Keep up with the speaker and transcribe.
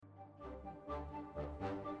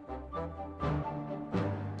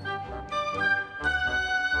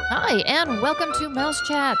Hi, and welcome to Mouse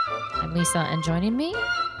Chat. I'm Lisa, and joining me,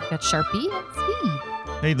 I've got Sharpie and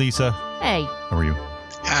Steve. Hey, Lisa. Hey. How are you?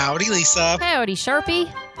 Howdy, Lisa. Howdy, Sharpie.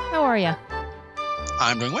 How are you?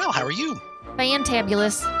 I'm doing well. How are you?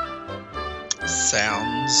 Fantabulous.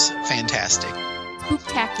 Sounds fantastic.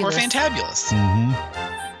 Spooktaculous. Or fantabulous. Mm-hmm.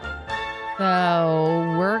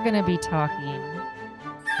 So, we're going to be talking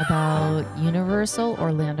about Universal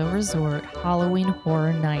Orlando Resort Halloween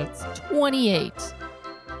Horror Nights 28.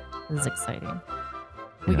 This is exciting.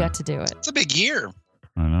 We got to do it. It's a big year.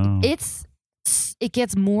 I know. It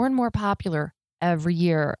gets more and more popular every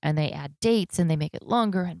year, and they add dates and they make it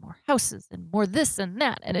longer and more houses and more this and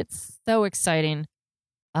that, and it's so exciting.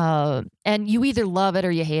 And you either love it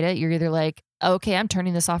or you hate it. You're either like, okay, I'm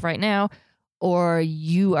turning this off right now, or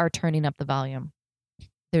you are turning up the volume.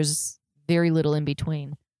 There's very little in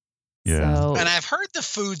between. Yeah. So, And I've heard the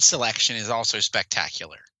food selection is also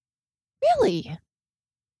spectacular. really?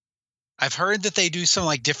 I've heard that they do some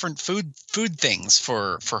like different food things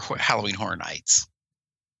for Halloween Horror Nights.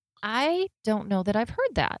 I don't know that I've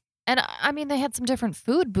heard that. And I mean, they had some different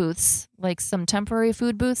food booths, like some temporary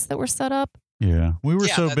food booths that were set up. Yeah. We were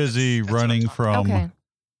so busy that's what I'm running talking from Okay.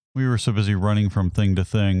 we were so busy running from thing to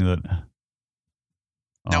thing that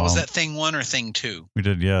Now, was that thing 1 or thing 2? we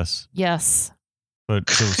did, yes. Yes. But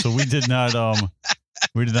so we did not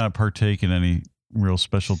partake in any real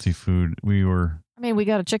specialty food. We were I mean, we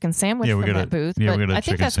got a chicken sandwich Yeah, we from got that a- booth. yeah, we but got a I think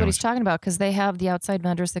chicken that's what he's sandwich. talking about because they have the outside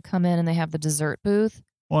vendors that come in and they have the dessert booth.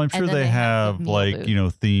 well, I'm sure then they they have have the meal like,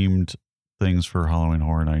 booth. themed things for Halloween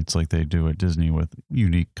Horror Nights like they do at Disney with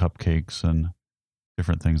unique cupcakes and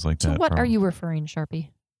different things like So that. what are probably. you referring,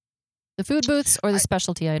 Sharpie? The food booths or the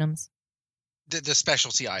specialty items? The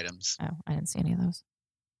specialty items. Oh, I didn't see any of those.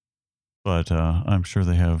 But I'm sure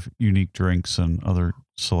they have unique drinks and other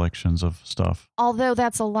selections of stuff. Although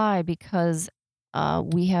that's a lie because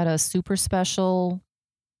we had a super special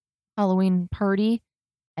Halloween party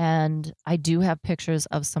and I do have pictures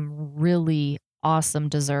of some really awesome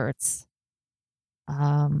desserts.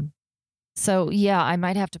 So yeah, I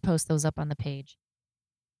might have to post those up on the page.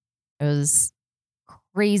 It was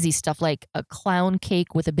crazy stuff like a clown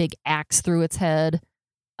cake with a big axe through its head.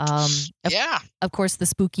 Of Yeah. of course, the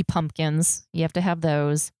spooky pumpkins. You have to have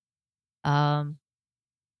those.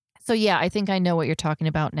 So yeah, I think I know what you're talking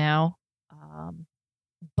about now.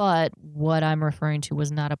 But what I'm referring to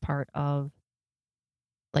was not a part of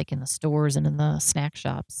like in the stores and in the snack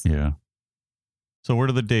shops. Yeah. So what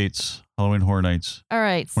are the dates? Halloween Horror Nights All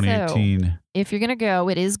right. So 2018. if you're going to go,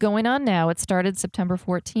 it is going on now. It started September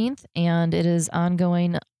 14th and it is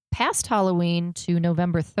ongoing past Halloween to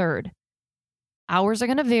November 3rd. Hours are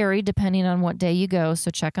going to vary depending on what day you go.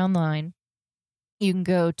 So check online. You can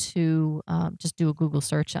go to just do a Google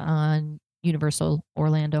search on Universal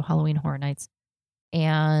Orlando Halloween Horror Nights.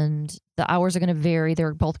 And the hours are going to vary.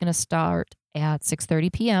 They're both going to start at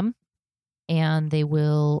 6:30 p.m. and they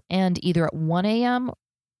will end either at 1 a.m.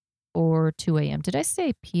 or 2 a.m. Did I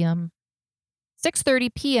say p.m.?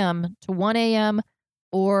 6:30 p.m. to 1 a.m.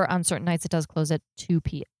 or on certain nights it does close at 2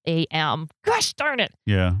 a.m. Gosh darn it.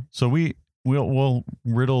 Yeah. So we'll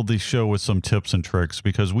riddle the show with some tips and tricks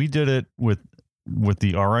because we did it with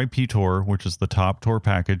the RIP tour, which is the top tour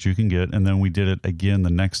package you can get, and then we did it again the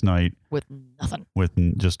next night With nothing.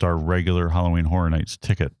 with just our regular Halloween Horror Nights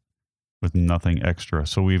ticket with nothing extra.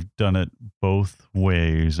 So we've done it both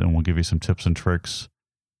ways, and we'll give you some tips and tricks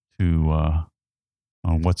to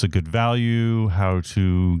on what's a good value, how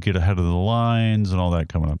to get ahead of the lines, and all that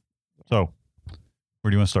coming up. So where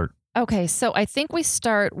do you want to start? Okay, so I think we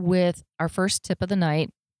start with our first tip of the night,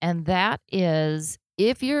 and that is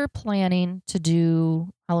if you're planning to do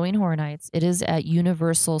Halloween Horror Nights, it is at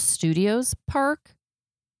Universal Studios Park,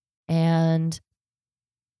 and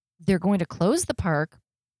they're going to close the park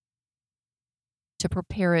to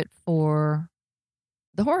prepare it for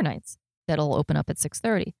the Horror Nights that'll open up at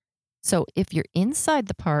 6:30. So if you're inside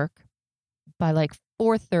the park by like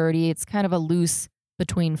 4:30, it's kind of a loose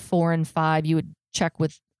between 4 and 5. You would check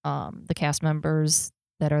with the cast members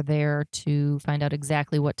that are there to find out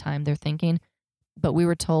exactly what time they're thinking. But we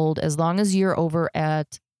were told as long as you're over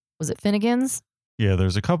at, was it Finnegan's? Yeah,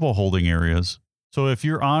 there's a couple holding areas. So if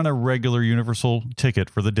you're on a regular Universal ticket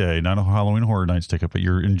for the day, not a Halloween Horror Nights ticket, but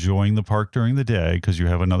you're enjoying the park during the day because you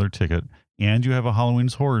have another ticket and you have a Halloween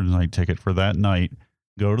Horror Night ticket for that night,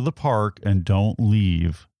 go to the park and don't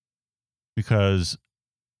leave because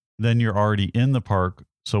then you're already in the park.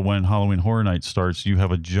 So when Halloween Horror Night starts, you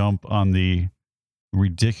have a jump on the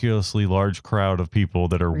ridiculously large crowd of people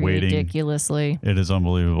that are waiting. Ridiculously. It is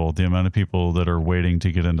unbelievable, the amount of people that are waiting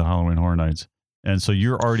to get into Halloween Horror Nights. And so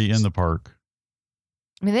you're already in the park.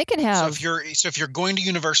 I mean, they can have. So if you're going to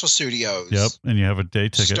Universal Studios, Yep, and you have a day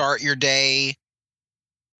ticket. Start your day.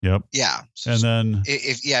 Yep. Yeah. And then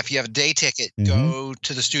if you have a day ticket, Mhm. go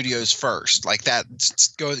to the studios first. Like that.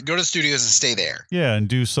 Go to the studios and stay there. yeah, and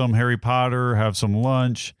do some Harry Potter, have some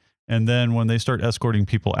lunch, and then when they start escorting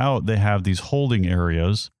people out, they have these holding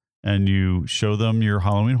areas, and you show them your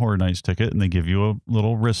Halloween Horror Nights ticket, and they give you a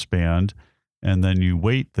little wristband, and then you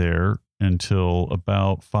wait there until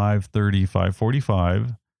about 5:30,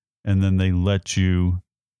 5:45, and then they let you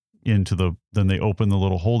into then they open the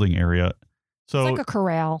little holding area. So it's like a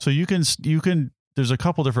corral. So you can there's a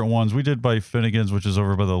couple different ones. We did by Finnegan's, which is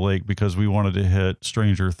over by the lake, because we wanted to hit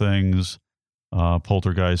Stranger Things,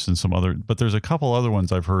 Poltergeist, and some other, but there's a couple other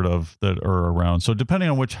ones I've heard of that are around. So depending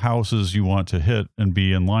on which houses you want to hit and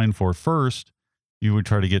be in line for first, you would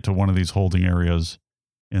try to get to one of these holding areas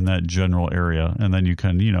in that general area. And then you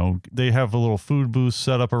can, they have a little food booth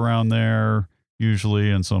set up around there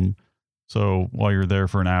usually, and so while you're there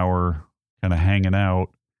for an hour kind of hanging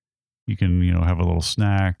out, you can, have a little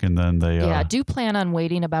snack, and then they do plan on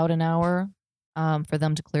waiting about an hour for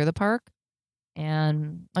them to clear the park.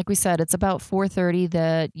 And like we said, it's about 4:30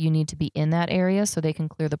 that you need to be in that area so they can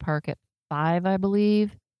clear the park at 5, I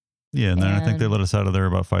believe. Yeah, and then I think they let us out of there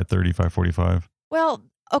about 5:30, 5:45. Well,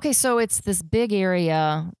 okay, so it's this big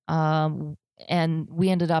area, and we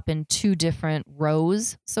ended up in 2 different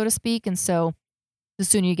rows, so to speak. And so the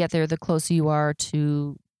sooner you get there, the closer you are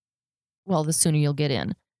to, well, the sooner you'll get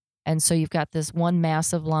in. And so you've got this one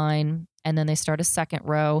massive line, and then they start a second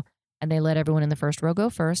row, and they let everyone in the first row go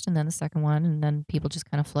first, and then the second one, and then people just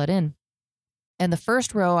kind of flood in. And the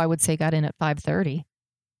first row, I would say, got in at 5:30.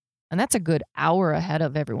 And that's a good hour ahead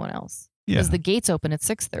of everyone else. Yeah. Because the gates open at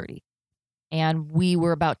 6:30. And we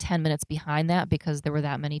were about 10 minutes behind that because there were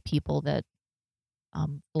that many people that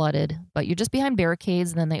flooded. But you're just behind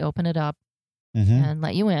barricades, and then they open it up and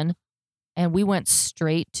let you in. And we went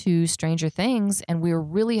straight to Stranger Things, and we were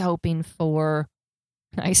really hoping for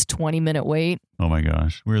a nice 20-minute wait. Oh my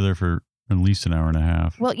gosh. We were there for at least an hour and a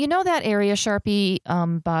half. Well, you know that area, Sharpie,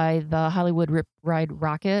 by the Hollywood Rip Ride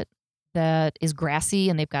Rocket that is grassy,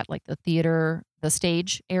 and they've got like the theater, the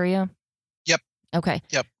stage area? Yep. Okay.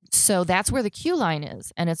 Yep. So that's where the queue line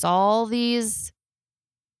is. And it's all these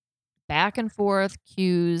back and forth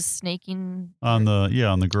queues snaking on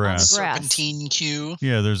the grass. Serpentine queue.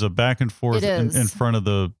 Yeah, there's a back and forth in front of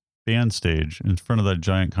the band stage, in front of that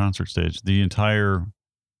giant concert stage. The entire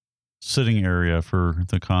sitting area for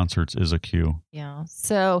the concerts is a queue. Yeah.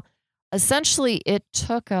 So essentially it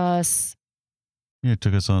took us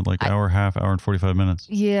like hour and 45 minutes.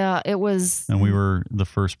 Yeah, it was. And we were the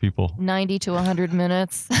first people. 90 to 100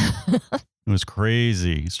 minutes. It was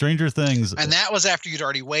crazy. Stranger Things. And that was after you'd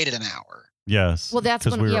already waited an hour. Yes. Well, that's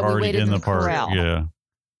when we were already waited in the park. corral. Yeah.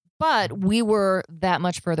 But we were that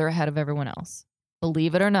much further ahead of everyone else,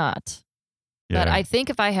 believe it or not. Yeah. But I think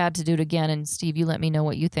if I had to do it again, and Steve, you let me know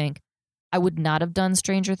what you think, I would not have done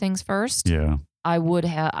Stranger Things first. Yeah. I would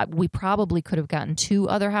have. We probably could have gotten 2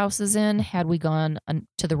 other houses in had we gone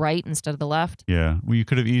to the right instead of the left. Yeah. Well, you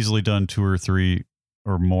could have easily done 2 or 3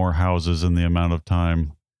 or more houses in the amount of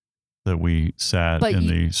time that we sat in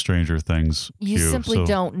the Stranger Things queue. You simply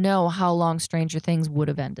don't know how long Stranger Things would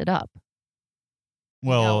have ended up.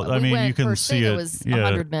 Well, I mean, you can see it. It was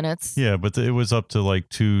 100 minutes. Yeah, but it was up to like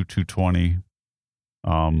 220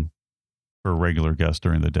 for a regular guest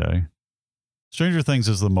during the day. Stranger Things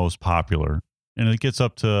is the most popular, and it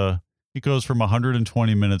goes from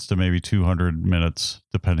 120 minutes to maybe 200 minutes,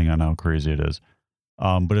 depending on how crazy it is.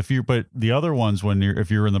 But the other ones, if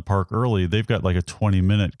you're in the park early, they've got like a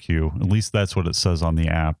 20-minute queue. At least that's what it says on the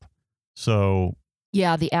app. So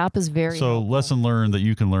yeah, the app is very helpful. Lesson learned that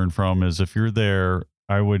you can learn from is if you're there,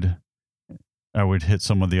 I would hit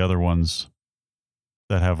some of the other ones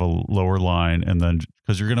that have a lower line, and then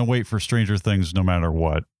because you're going to wait for Stranger Things no matter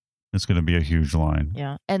what, it's going to be a huge line.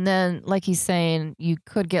 Yeah, and then like he's saying, you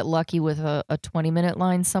could get lucky with a 20-minute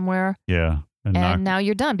line somewhere. Yeah, and now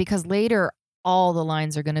you're done because later all the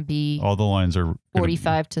lines are going to be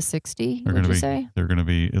 45 to 60. Would you say they're going to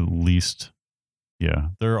be at least? Yeah,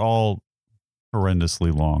 they're all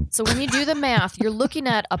horrendously long. So when you do the math, you're looking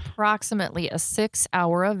at approximately a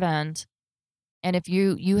 6-hour event. And if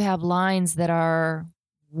you have lines that are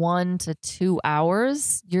 1 to 2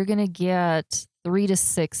 hours, you're going to get 3 to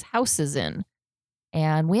 6 houses in.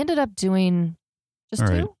 And we ended up doing just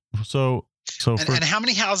 2. So and how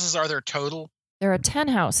many houses are there total? There are 10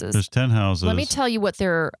 houses. There's 10 houses. Let me tell you what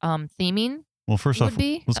their theming Well, first off,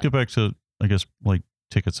 let's get back to, I guess, like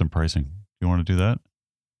tickets and pricing. You want to do that?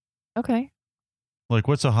 Okay. Like,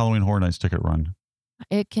 what's a Halloween Horror Nights ticket run?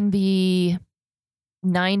 It can be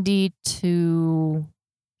 $90 to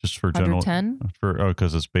just for general. 110?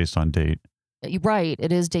 Because it's based on date. Right.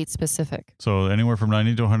 It is date specific. So anywhere from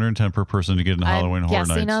 90 to 110 per person to get in Halloween Horror I'm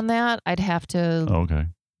guessing Nights. on that. I'd have to Okay.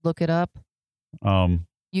 look it up. Um,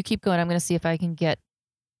 You keep going. I'm going to see if I can get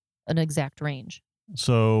an exact range.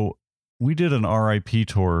 So we did an RIP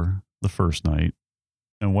tour the first night.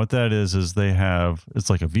 And what that is it's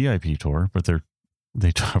like a VIP tour, but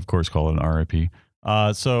they of course call it an RIP.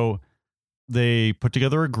 So they put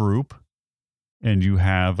together a group, and you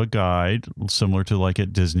have a guide similar to like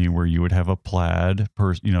at Disney, where you would have a plaid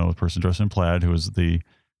a person dressed in plaid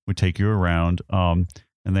would take you around. And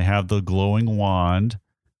they have the glowing wand.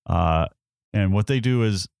 And what they do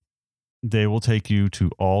is they will take you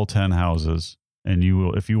to all 10 houses, and you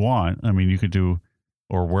will, if you want, I mean, you could do,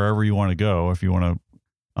 or wherever you want to go, if you want to,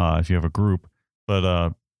 if you have a group,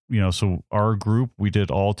 but, so our group, we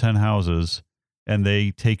did all 10 houses, and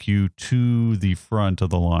they take you to the front of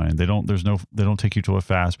the line. They don't take you to a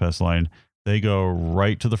fast pass line. They go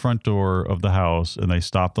right to the front door of the house, and they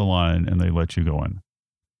stop the line, and they let you go in.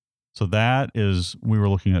 So we were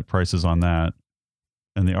looking at prices on that,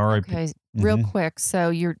 and the RIP. Okay, real quick. So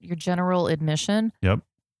your general admission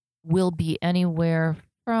will be anywhere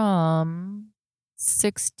from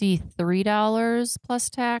 $63 plus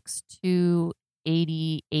tax to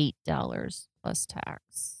 $88 plus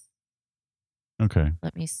tax. Okay.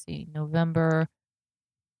 Let me see. November.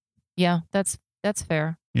 Yeah, that's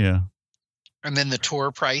fair. Yeah. And then the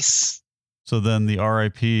tour price. So then the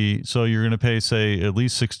RIP, so you're going to pay, say, at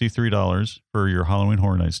least $63 for your Halloween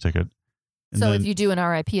Horror Nights ticket. And so then, if you do an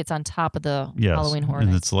RIP, it's on top of the Halloween Horror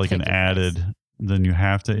and Nights it's like an ticket added. price. Then you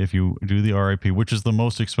have to, if you do the RIP, which is the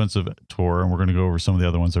most expensive tour, and we're going to go over some of the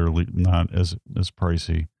other ones that are not as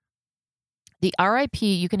pricey. The RIP,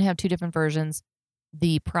 you can have two different versions,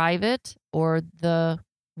 the private or the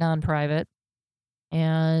non-private,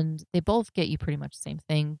 and they both get you pretty much the same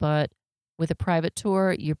thing. But with a private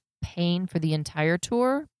tour, you're paying for the entire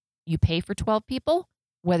tour. You pay for 12 people,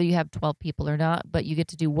 whether you have 12 people or not, but you get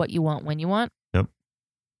to do what you want when you want. Yep.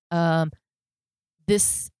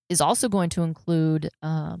 This is also going to include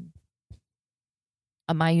a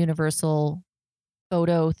My Universal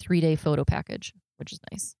photo 3-day photo package, which is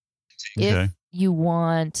nice. Okay. If you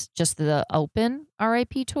want just the open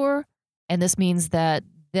RIP tour, and this means that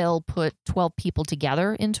they'll put 12 people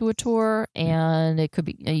together into a tour, and it could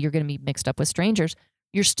be you're going to be mixed up with strangers.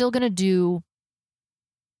 You're still going to do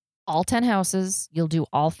all 10 houses. You'll do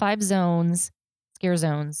all 5 zones, scare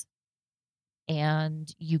zones,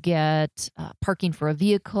 and you get parking for a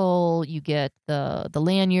vehicle. You get the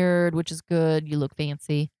lanyard, which is good. You look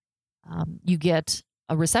fancy. You get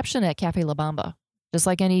a reception at Cafe La Bamba. Just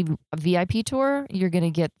like any VIP tour, you're going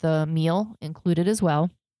to get the meal included as well.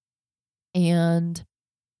 And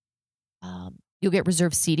you'll get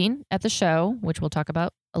reserved seating at the show, which we'll talk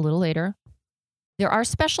about a little later. There are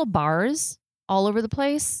special bars all over the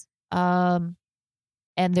place, and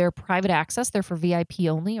they're private access. They're for VIP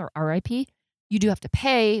only or RIP. You do have to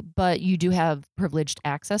pay, but you do have privileged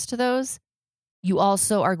access to those. You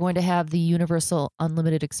also are going to have the Universal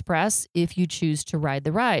Unlimited Express if you choose to ride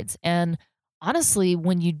the rides. And honestly,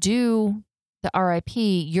 when you do the RIP,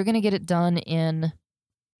 you're going to get it done in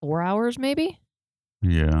 4 hours, maybe.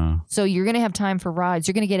 Yeah. So you're going to have time for rides.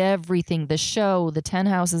 You're going to get everything, the show, the 10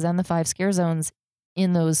 houses, and the 5 scare zones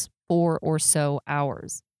in those 4 or so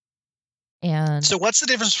hours. And so what's the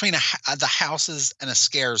difference between the houses and a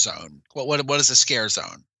scare zone? What is a scare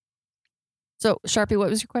zone? So, Sharpie, what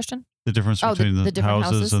was your question? The difference between the different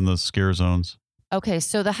houses and the scare zones. Okay,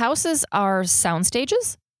 so the houses are sound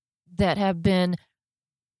stages that have been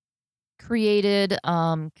created,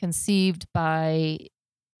 conceived by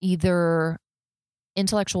either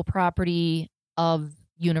intellectual property of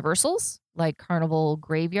Universal's, like Carnival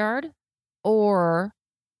Graveyard, or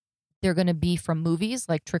they're going to be from movies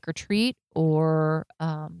like Trick or Treat or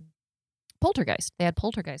Poltergeist. They had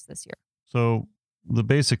Poltergeist this year. So the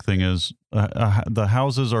basic thing is the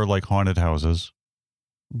houses are like haunted houses,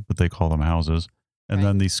 but they call them houses. And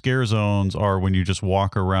then the scare zones are when you just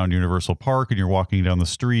walk around Universal Park and you're walking down the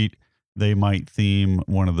street. They might theme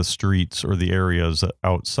one of the streets or the areas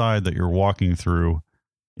outside that you're walking through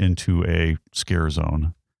into a scare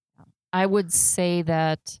zone. I would say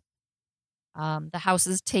that the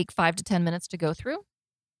houses take 5 to 10 minutes to go through.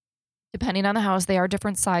 Depending on the house, they are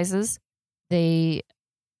different sizes. They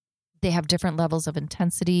have different levels of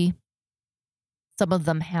intensity. Some of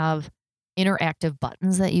them have interactive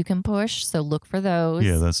buttons that you can push, so look for those.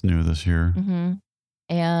 Yeah, that's new this year. Mm-hmm.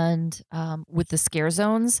 And with the scare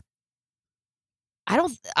zones,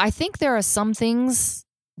 I think there are some things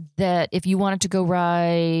that if you wanted to go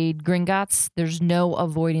ride Gringotts, there's no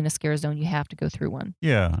avoiding a scare zone. You have to go through one.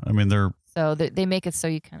 Yeah, I mean So they make it so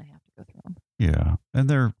you kind of have to go through them. yeah, and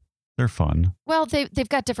they're fun. Well, they've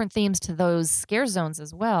got different themes to those scare zones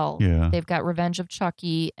as well. Yeah. They've got Revenge of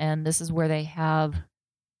Chucky, and this is where they have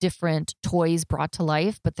different toys brought to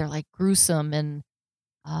life, but they're like gruesome and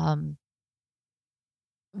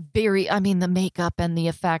the makeup and the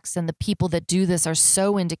effects and the people that do this are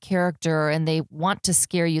so into character and they want to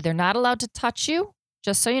scare you. They're not allowed to touch you,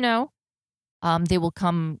 just so you know. They will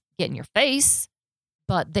come get in your face,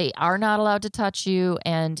 but they are not allowed to touch you.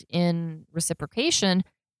 And in reciprocation,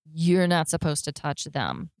 you're not supposed to touch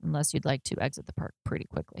them unless you'd like to exit the park pretty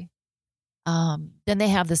quickly. Then they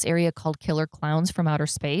have this area called Killer Clowns from Outer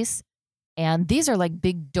Space. And these are like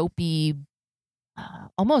big, dopey,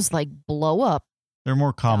 almost like blow up. They're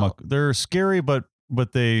more comic. No. They're scary, but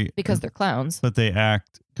they because they're clowns. But they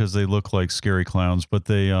act because they look like scary clowns. But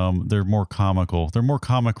they're more comical. They're more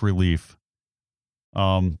comic relief.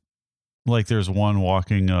 Like there's one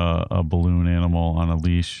walking a balloon animal on a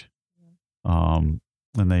leash. And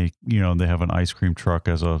they have an ice cream truck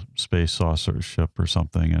as a space saucer ship or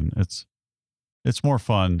something, and it's more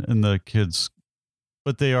fun. And the kids,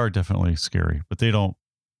 but they are definitely scary. But they don't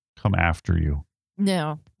come after you.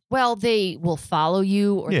 No. Well, they will follow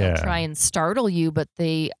you or Yeah. they'll try and startle you, but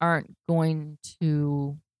they aren't going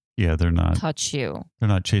to Yeah, they're not. touch you. They're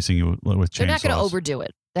not chasing you with chainsaws. They're not going to overdo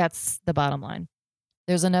it. That's the bottom line.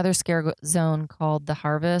 There's another scare zone called The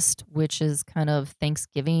Harvest, which is kind of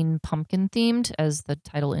Thanksgiving pumpkin themed, as the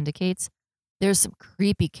title indicates. There's some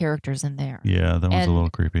creepy characters in there. Yeah, that was a And little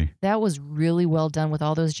creepy. that was really well done with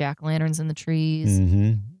all those jack-o'-lanterns in the trees.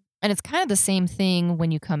 Mm-hmm. And it's kind of the same thing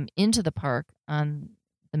when you come into the park on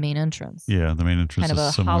the main entrance. Yeah, the main entrance Kind of a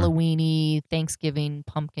is similar. Halloween-y, Thanksgiving,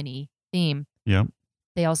 pumpkin-y theme. Yep.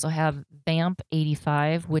 They also have Vamp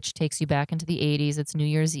 85, which takes you back into the 80s. It's New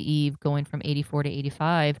Year's Eve going from 84 to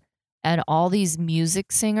 85. And all these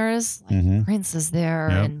music singers, like Mhm. Prince is there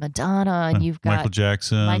Yep. and Madonna, and you've got Michael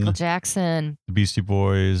Jackson, the Beastie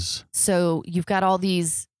Boys. So you've got all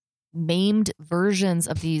these maimed versions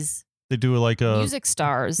of these They do like a music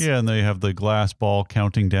stars. yeah, and they have the glass ball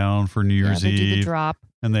counting down for New Yeah, Year's they do the Eve, drop.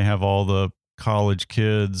 and they have all the college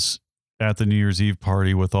kids at the New Year's Eve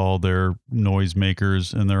party with all their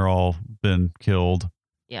noisemakers, and they're all been killed.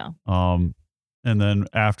 Yeah. And then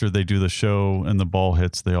after they do the show and the ball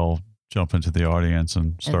hits, they all jump into the audience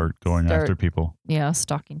and start going after people. Yeah,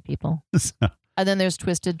 stalking people. And then there's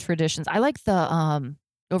Twisted Traditions. I like the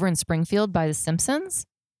over in Springfield by The Simpsons.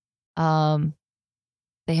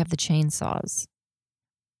 They have the chainsaws.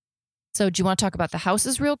 So do you want to talk about the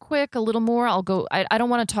houses real quick? A little more? I'll go. I don't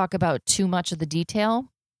want to talk about too much of the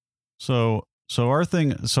detail. So our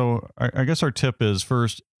thing. So I guess our tip is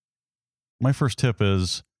first. My first tip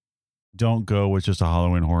is don't go with just a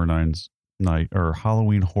Halloween Horror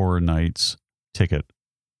Nights ticket,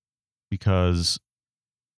 because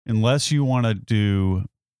unless you want to do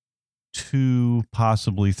 2,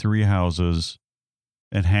 possibly 3 houses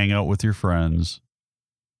and hang out with your friends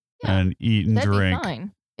and eat and That'd drink, be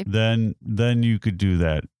fine. then you could do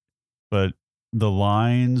that. But the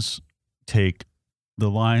lines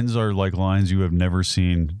are like lines you have never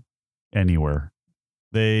seen anywhere.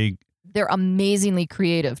 They're amazingly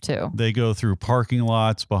creative too. They go through parking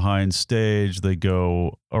lots behind stage. They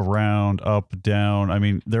go around, up, down. I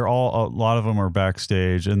mean, a lot of them are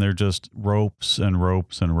backstage, and they're just ropes and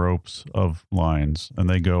ropes and ropes of lines, and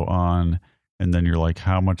they go on. And then you're like,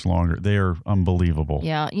 how much longer? They are unbelievable.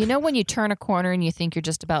 Yeah. You know, when you turn a corner and you think you're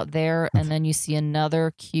just about there, and then you see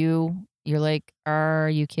another queue, you're like, are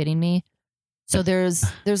you kidding me? So there's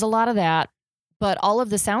a lot of that. But all of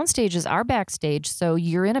the sound stages are backstage, so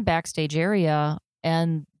you're in a backstage area,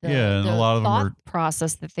 and and a lot of them are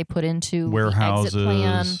process that they put into warehouses. the exit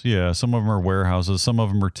plan. Yeah, some of them are warehouses. Some of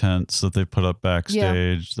them are tents that they put up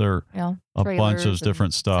backstage. They're a bunch of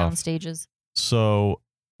different stuff. Sound stages. So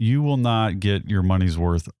you will not get your money's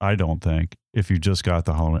worth, I don't think, if you just got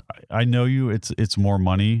the Halloween. I know it's more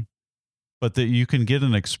money, but that you can get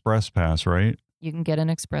an express pass, right? You can get an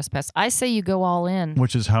express pass. I say you go all in.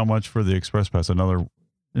 Which is how much for the express pass?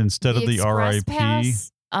 Instead of the RIP.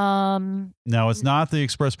 Pass, now, it's not the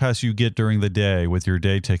express pass you get during the day with your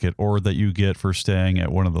day ticket, or that you get for staying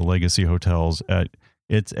at one of the Legacy hotels.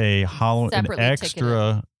 It's an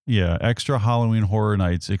extra Halloween Horror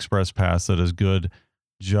Nights express pass that is good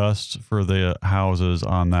just for the houses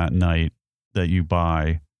on that night that you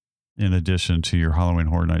buy in addition to your Halloween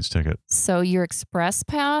Horror Nights ticket. So your express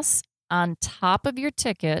pass on top of your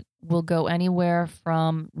ticket will go anywhere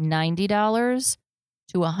from $90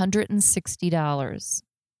 to $160.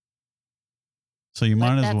 So you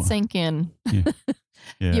might Let as that well. sink in. Yeah.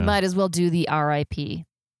 Yeah. You might as well do the RIP.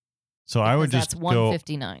 So I would because just that's go.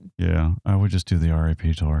 $159. Yeah, I would just do the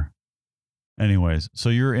RIP tour. Anyways, so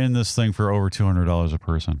you're in this thing for over $200 a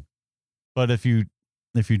person. But if you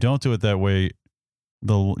don't do it that way,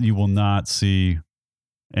 you will not see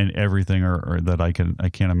and everything or that I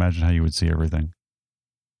can't imagine how you would see everything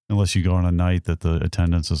unless you go on a night that the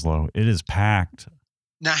attendance is low. It is packed.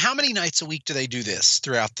 Now, how many nights a week do they do this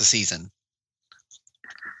throughout the season?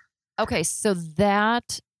 Okay, so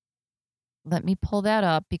let me pull that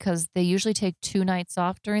up because they usually take 2 nights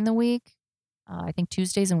off during the week. I think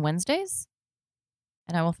Tuesdays and Wednesdays.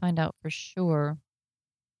 And I will find out for sure.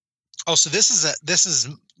 Oh, so this is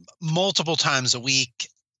multiple times a week.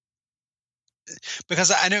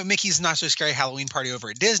 Because I know Mickey's Not So Scary Halloween Party over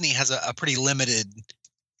at Disney has a pretty limited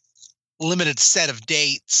set of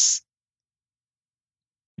dates.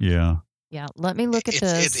 Yeah. Yeah, let me look at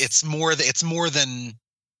this. It's more than.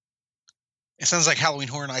 It sounds like Halloween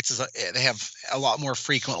Horror Nights they have a lot more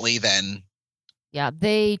frequently than. Yeah,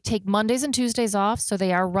 they take Mondays and Tuesdays off, so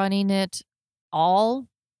they are running it all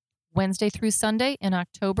Wednesday through Sunday in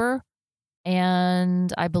October,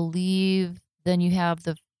 and I believe then you have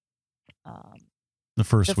the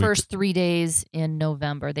first 3 days in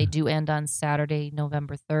November. They do end on Saturday,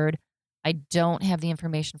 November 3rd. I don't have the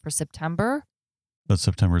information for September. But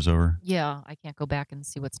September's over. Yeah, I can't go back and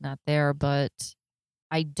see what's not there, but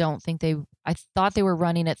I don't think I thought they were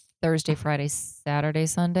running it Thursday, Friday, Saturday,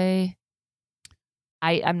 Sunday.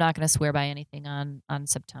 I'm not going to swear by anything on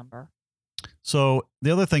September. So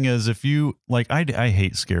the other thing is if you like, I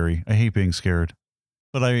hate scary. I hate being scared,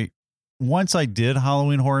 but once I did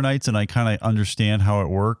Halloween Horror Nights and I kind of understand how it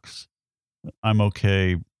works, I'm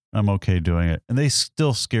okay doing it. And they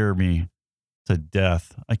still scare me to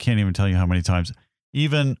death. I can't even tell you how many times.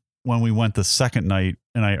 Even when we went the second night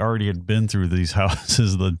and I already had been through these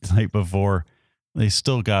houses the night before, they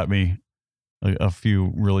still got me a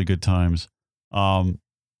few really good times. I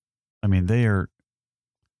mean, they are,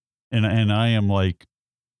 and I am like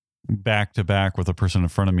back to back with a person in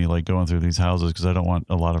front of me, like going through these houses because I don't want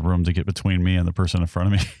a lot of room to get between me and the person in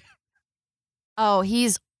front of me. Oh,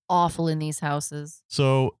 he's awful in these houses.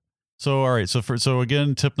 So all right. So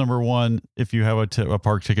again, tip number 1, if you have a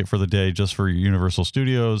park ticket for the day just for Universal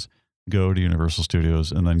Studios, go to Universal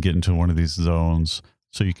Studios and then get into one of these zones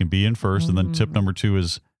so you can be in first. And then tip number 2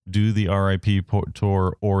 is do the RIP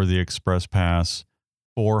tour or the Express Pass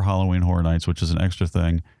for Halloween Horror Nights, which is an extra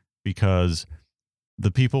thing because the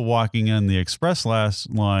people walking in the Express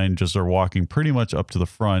line just are walking pretty much up to the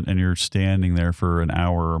front and you're standing there for an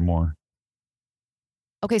hour or more.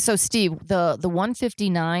 Okay, so Steve, the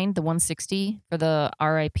 159, the 160 for the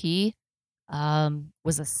RIP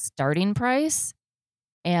was a starting price.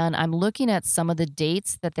 And I'm looking at some of the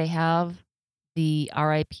dates that they have the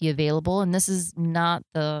RIP available. And this is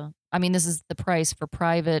this is the price for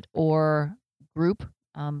private or group,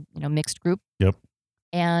 mixed group. Yep.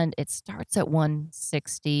 And it starts at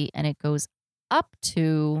 160 and it goes up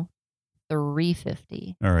to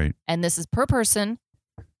 $350. All right. And this is per person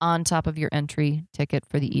on top of your entry ticket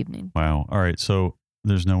for the evening. Wow. All right. So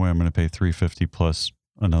there's no way I'm going to pay $350 plus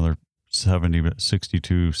another $70, $62,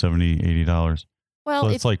 $70, $80. Well, so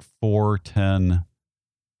it's like $410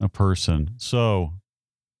 a person. So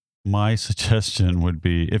my suggestion would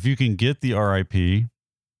be if you can get the RIP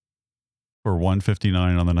for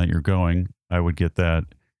 $159 on the night you're going, I would get that.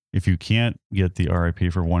 If you can't get the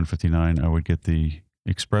RIP for $159, I would get the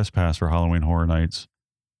Express Pass for Halloween Horror Nights,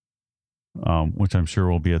 which I'm sure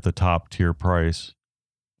will be at the top tier price.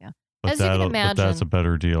 Yeah. But As you can imagine, but that's a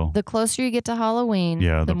better deal. The closer you get to Halloween,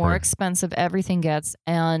 the more expensive everything gets.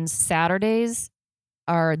 And Saturdays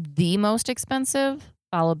are the most expensive,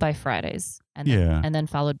 followed by Fridays. And then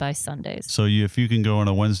followed by Sundays. So if you can go on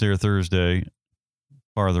a Wednesday or Thursday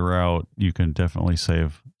farther out, you can definitely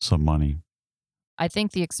save some money. I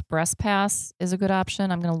think the Express Pass is a good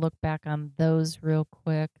option. I'm going to look back on those real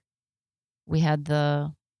quick. We had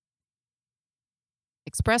the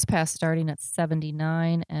Express Pass starting at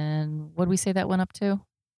 $79, and what did we say that went up to?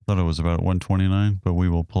 I thought it was about $129, but we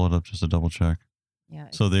will pull it up just to double check. Yeah.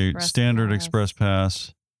 So the standard Express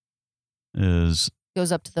Pass goes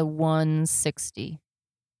up to the $160.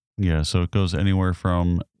 Yeah, so it goes anywhere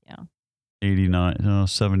from 89. No,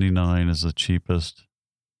 $79 is the cheapest.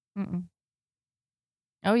 Mm-mm.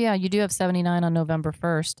 Oh yeah, you do have $79 on November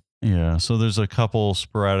 1st. Yeah, so there's a couple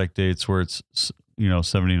sporadic dates where it's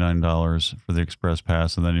 $79 for the Express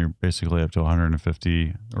Pass, and then you're basically up to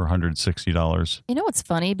 $150 or $160. You know what's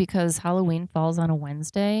funny? Because Halloween falls on a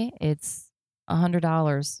Wednesday, it's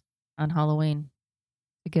 $100 on Halloween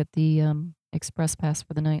to get the Express Pass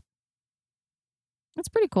for the night. That's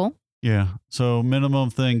pretty cool. Yeah. So minimum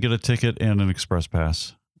thing, get a ticket and an express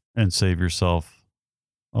pass and save yourself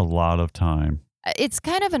a lot of time. It's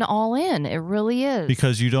kind of an all-in. It really is.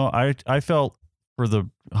 Because you don't, I felt for the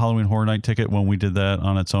Halloween Horror Night ticket when we did that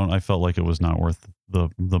on its own, I felt like it was not worth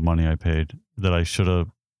the money I paid, that I should have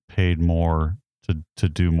paid more to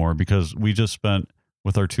do more, because we just spent,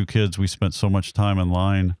 with our 2 kids, we spent so much time in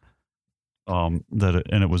line and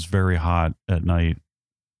it was very hot at night.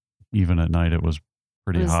 Even at night, it was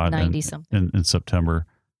pretty hot 90 something in September.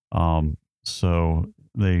 So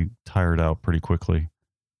they tired out pretty quickly.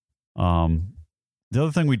 The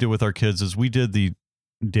other thing we did with our kids is we did the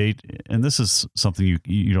date, and this is something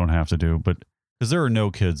you don't have to do, but because there are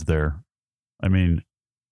no kids there. I mean,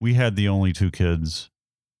 we had the only 2 kids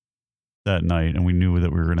that night, and we knew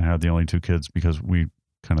that we were going to have the only 2 kids because we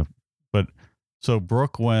so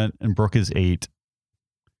Brooke went, and Brooke is 8,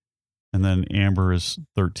 and then Amber is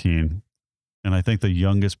 13. And I think the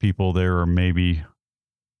youngest people there are maybe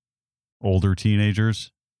older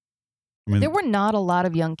teenagers. I mean, there were not a lot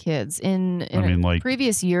of young kids in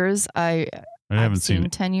previous years. I haven't seen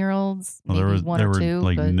 10-year-olds, maybe one or two.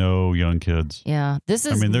 Like but no young kids. Yeah, this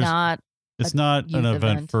is not. It's not an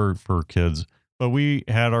event for kids. But we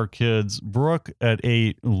had our kids. Brooke at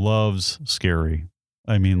 8 loves scary.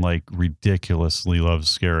 I mean, like ridiculously loves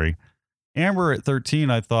scary. Amber at 13,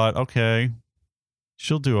 I thought, okay,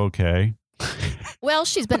 she'll do okay. Well,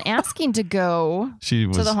 she's been asking to go to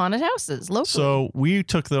the haunted houses locally. So we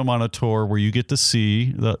took them on a tour where you get to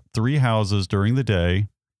see the 3 houses during the day.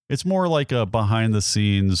 It's more like a behind the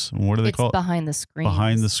scenes. What do they call it? Behind the screens.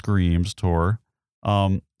 Behind the Screams tour.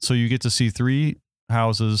 So you get to see 3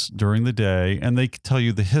 houses during the day, and they tell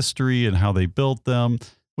you the history and how they built them,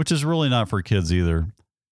 which is really not for kids either.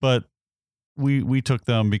 But we took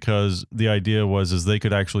them because the idea is they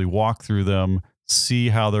could actually walk through them, see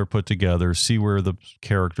how they're put together, see where the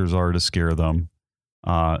characters are to scare them.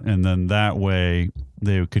 And then that way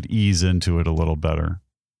they could ease into it a little better.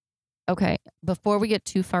 Okay. Before we get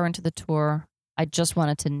too far into the tour, I just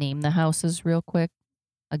wanted to name the houses real quick.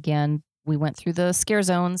 Again, we went through the scare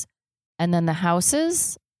zones, and then the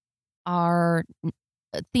houses are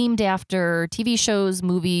themed after TV shows,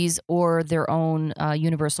 movies, or their own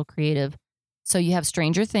Universal creative. So you have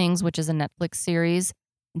Stranger Things, which is a Netflix series.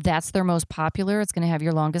 That's their most popular. It's going to have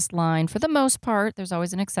your longest line for the most part. There's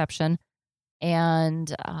always an exception.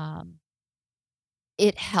 And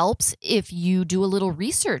it helps if you do a little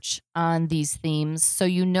research on these themes so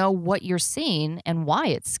you know what you're seeing and why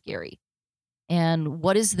it's scary. And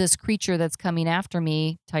what is this creature that's coming after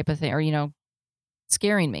me type of thing, or,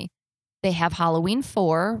 scaring me. They have Halloween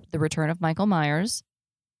 4, The Return of Michael Myers.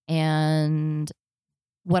 And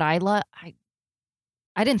what I love,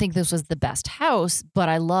 I didn't think this was the best house, but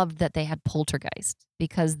I loved that they had Poltergeist,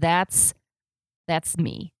 because that's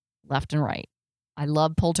me, left and right. I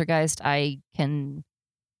love Poltergeist. I can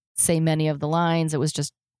say many of the lines. It was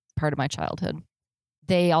just part of my childhood.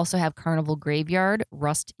 They also have Carnival Graveyard,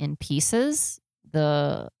 Rust in Pieces.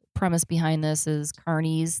 The premise behind this is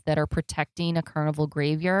carnies that are protecting a carnival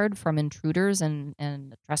graveyard from intruders and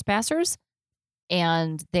trespassers.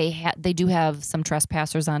 And they do have some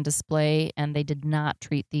trespassers on display, and they did not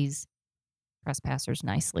treat these trespassers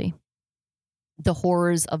nicely. The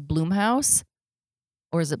Horrors of Blumhouse,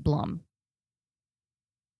 or is it Blum?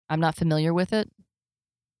 I'm not familiar with it.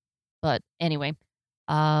 But anyway,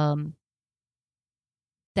 that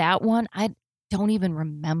one, I don't even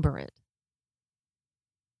remember it.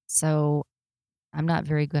 So I'm not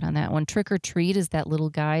very good on that one. Trick or Treat is that little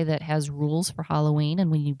guy that has rules for Halloween,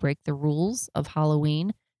 and when you break the rules of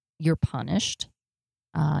Halloween, you're punished.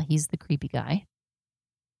 He's the creepy guy.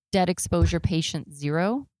 Dead Exposure Patient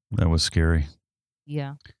Zero. That was scary.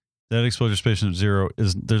 Yeah. Dead Exposure Patient Zero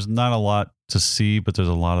there's not a lot to see, but there's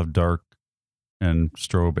a lot of dark and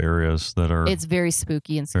strobe areas that are. It's very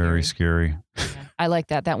spooky and scary. Very scary. Yeah. I like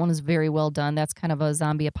that. That one is very well done. That's kind of a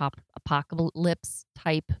zombie apocalypse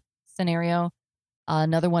type scenario.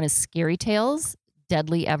 Another one is Scary Tales,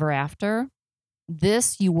 Deadly Ever After.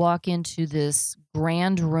 This, you walk into this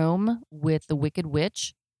grand room with the Wicked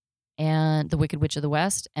Witch and the Wicked Witch of the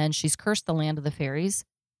West, and she's cursed the land of the fairies.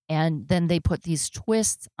 And then they put these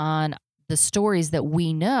twists on the stories that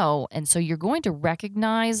we know. And so you're going to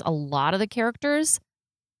recognize a lot of the characters.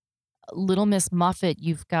 Little Miss Muffet,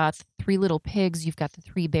 you've got 3 little pigs, you've got the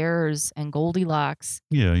 3 bears and Goldilocks.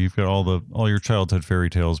 Yeah, you've got all your childhood fairy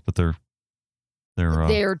tales, but they're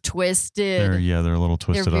twisted. They're a little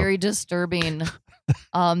twisted. They're very disturbing.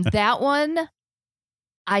 That one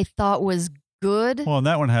I thought was good. Well, and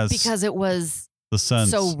that one has, because it was the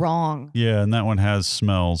sense so wrong. Yeah, and that one has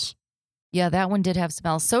smells. Yeah, that one did have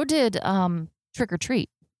smells. So did Trick or Treat.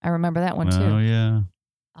 I remember that one too. Oh, yeah.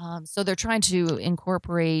 So they're trying to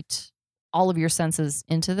incorporate all of your senses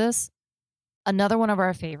into this. Another one of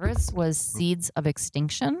our favorites was Seeds of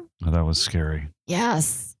Extinction. Oh, that was scary.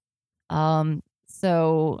 Yes.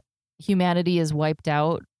 So humanity is wiped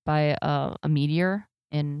out by a meteor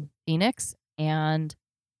in Phoenix, and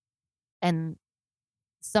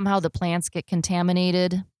somehow the plants get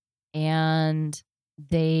contaminated and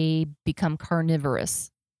they become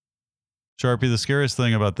carnivorous. Sharpie, the scariest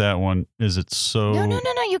thing about that one is it's so... No,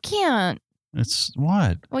 you can't. It's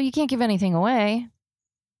what? Well, you can't give anything away.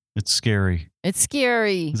 It's scary. It's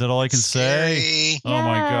scary. Is that all I can say? Scary. Oh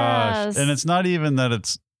my gosh. Yes. And it's not even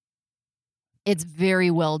that It's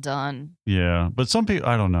very well done. Yeah. But some people,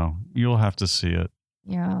 I don't know. You'll have to see it.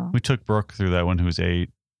 Yeah. We took Brooke through that one, who's 8.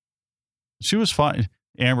 She was fine.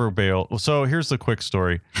 Amber bailed. So here's the quick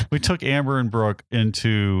story. We took Amber and Brooke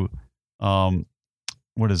into,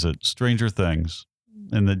 what is it? Stranger Things.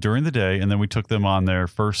 And during the day, and then we took them on their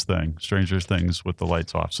first thing, Stranger Things, with the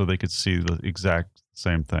lights off, so they could see the exact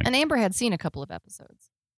same thing. And Amber had seen a couple of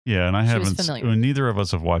episodes. Yeah, and I She was haven't. familiar. Neither of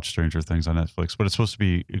us have watched Stranger Things on Netflix, but it's supposed to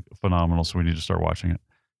be phenomenal, so we need to start watching it.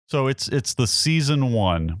 So it's the season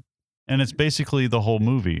 1, and it's basically the whole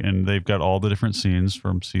movie, and they've got all the different scenes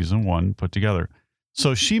from season 1 put together.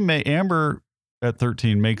 So Amber at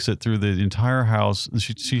 13 makes it through the entire house. And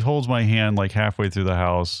she holds my hand like halfway through the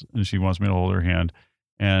house, and she wants me to hold her hand.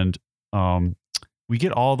 And we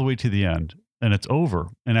get all the way to the end, and it's over.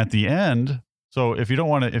 And at the end, so if you don't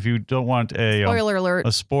want a Spoiler alert.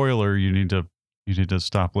 a spoiler, you need to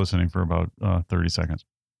stop listening for about 30 seconds.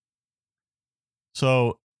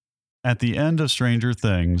 So at the end of Stranger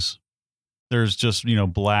Things, there's just,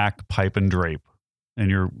 black pipe and drape, and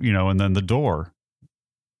and then the door.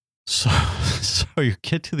 So you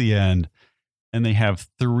get to the end, and they have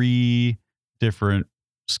 3 different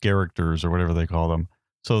characters or whatever they call them.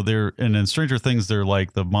 So and in Stranger Things, they're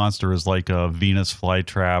like, the monster is like a Venus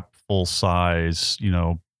flytrap, full size,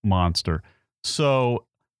 monster. So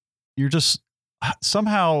you're just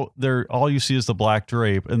somehow all you see is the black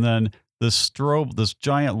drape, and then this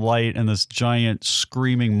giant light, and this giant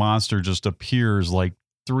screaming monster just appears like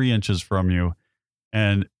 3 inches from you.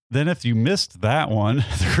 And then if you missed that one,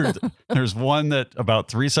 there's one that about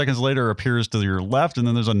 3 seconds later appears to your left, and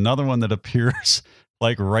then there's another one that appears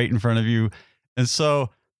like right in front of you. And so,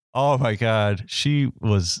 oh my God, she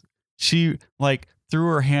like threw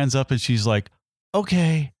her hands up, and she's like,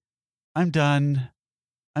 "Okay, I'm done.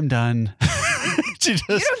 She just,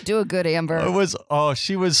 You don't do a good, Amber.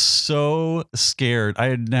 she was so scared.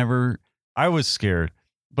 I was scared,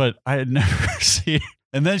 but I had never seen.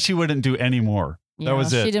 And then she wouldn't do any more. That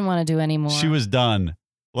was it. She didn't want to do any more. She was done.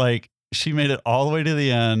 Like, she made it all the way to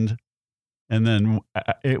the end, and then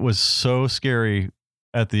it was so scary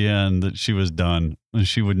at the end that she was done, and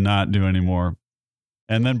she would not do any more.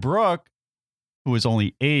 And then Brooke, who was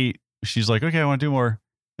only 8, she's like, "Okay, I want to do more."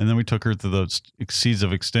 And then we took her to the Seeds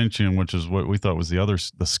of Extinction, which is what we thought was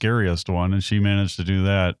the scariest one, and she managed to do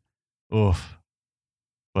that. Oof.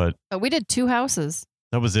 But we did 2 houses.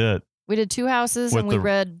 that was it. We did 2 houses, and we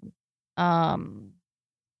read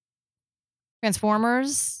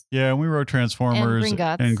Transformers. Yeah, and we wrote Transformers and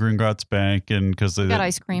Gringotts Bank, and because they got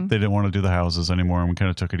ice cream. They didn't want to do the houses anymore, and we kind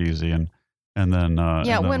of took it easy, and then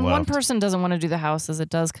when one left. person doesn't want to do the houses, it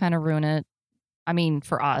does kind of ruin it. I mean,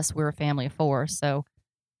 for us, we're a family of 4, so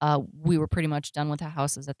we were pretty much done with the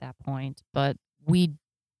houses at that point. But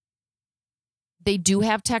they do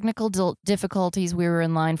have technical difficulties. We were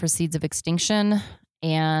in line for Seeds of Extinction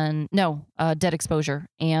and Dead Exposure,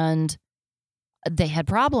 and they had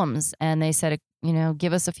problems, and they said,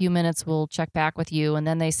 give us a few minutes, we'll check back with you. And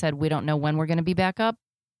then they said, we don't know when we're going to be back up.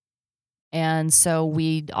 And so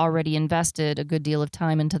we'd already invested a good deal of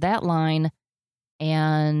time into that line.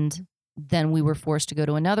 And then we were forced to go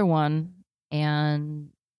to another one, and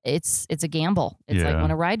it's a gamble. It's like when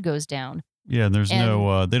a ride goes down. Yeah, and there's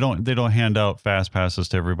no they don't hand out fast passes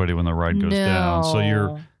to everybody when the ride goes down.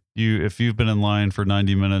 So if you've been in line for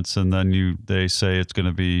 90 minutes, and then they say it's going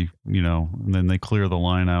to be, and then they clear the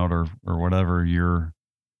line out or whatever, you're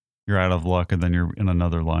out of luck, and then you're in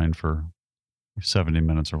another line for 70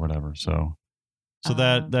 minutes or whatever. So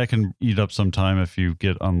that can eat up some time if you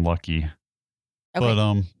get unlucky. Okay.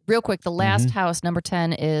 But real quick, the last house, number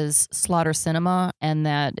 10, is Slaughter Cinema, and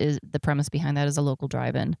that is the premise behind that is a local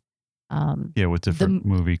drive-in. With different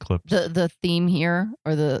movie clips. The theme here,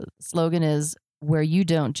 or the slogan, is where you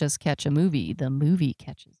don't just catch a movie, the movie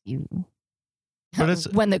catches you. But it's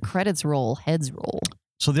when the credits roll, heads roll.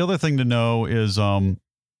 So the other thing to know is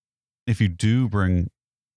if you do bring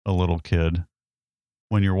a little kid,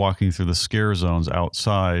 when you're walking through the scare zones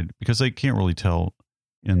outside, because they can't really tell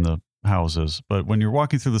in the houses, but when you're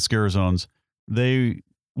walking through the scare zones, they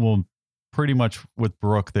will pretty much, with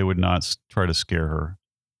Brooke, they would not try to scare her.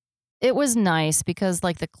 It was nice because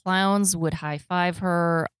like the clowns would high five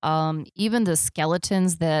her. Even the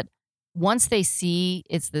skeletons that once they see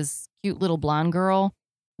it's this cute little blonde girl,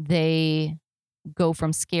 they go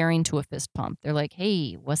from scaring to a fist pump. They're like,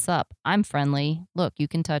 hey, what's up? I'm friendly. Look, you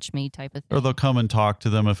can touch me type of thing. Or they'll come and talk to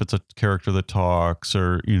them if it's a character that talks,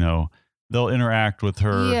 or, you know, they'll interact with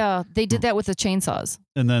her. Yeah, they did that with the chainsaws.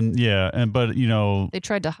 And then, but, you know, they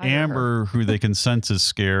tried to hire Amber, who they can sense is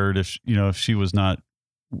scared. If she was not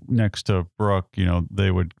next to Brooke, you know, they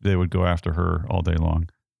would go after her all day long.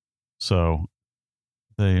 So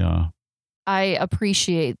they, I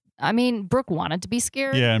appreciate. I mean, Brooke wanted to be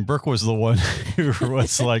scared. Yeah, and Brooke was the one who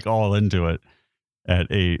was like all into it at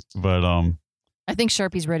 8. But I think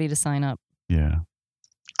Sharpie's ready to sign up. Yeah.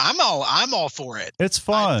 I'm all for it. It's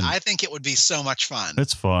fun. I think it would be so much fun.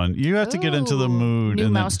 It's fun. You have to get into the mood. New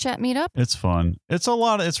mouse chat meetup. It's fun.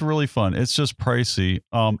 It's really fun. It's just pricey.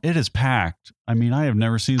 It is packed. I mean, I have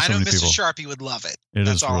never seen so many people. I know Mrs. Sharpie would love it.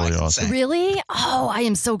 That's all really awesome. Really? Oh, I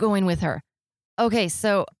am so going with her. Okay,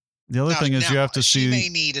 so the other thing is you have to see. She may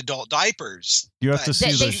need adult diapers. You have to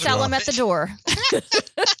see. They sell them at the door.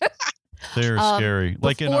 They're scary.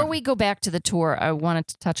 Before we go back to the tour, I wanted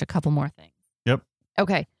to touch a couple more things. Yep.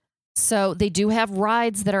 Okay. So they do have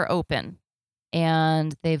rides that are open,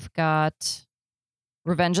 and they've got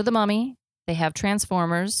Revenge of the Mummy. They have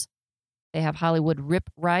Transformers. They have Hollywood Rip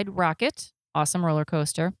Ride Rocket. Awesome roller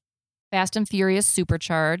coaster. Fast and Furious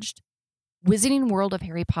Supercharged. Wizarding World of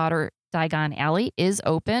Harry Potter Diagon Alley is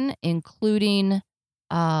open, including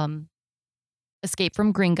Escape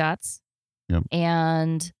from Gringotts. Yep.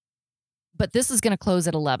 But this is going to close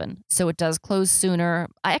at 11, so it does close sooner.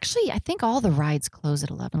 I think all the rides close at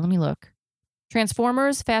 11. Let me look.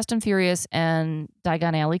 Transformers, Fast and Furious, and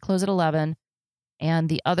Diagon Alley close at 11, and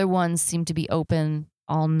the other ones seem to be open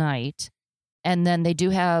all night. And then they do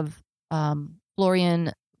have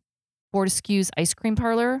Florian Fortescue's Ice Cream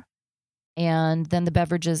Parlor, and then the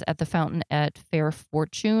beverages at the fountain at Fair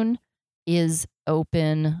Fortune is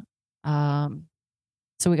open. So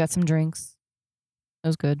we got some drinks. That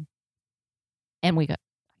was good. And we got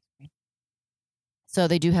ice cream. So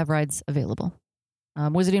they do have rides available.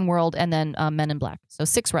 Wizarding World and then Men in Black. So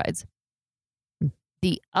 6 rides.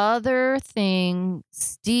 The other thing,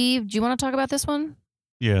 Steve, do you want to talk about this one?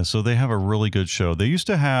 Yeah, so they have a really good show. They used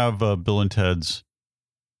to have Bill and Ted's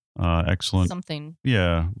Excellent... Something.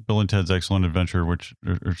 Yeah, Bill and Ted's Excellent Adventure, which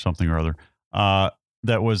or something or other.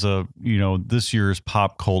 That was this year's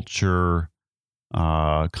pop culture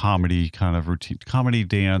comedy kind of routine, comedy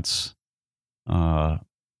dance type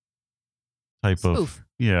spoof.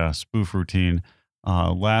 of spoof routine.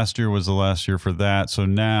 Last year was the last year for that. So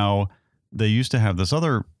now they used to have this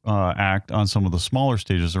other act on some of the smaller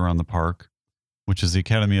stages around the park, which is the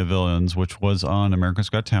Academy of Villains, which was on America's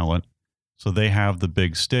Got Talent. So they have the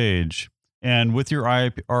big stage, and with your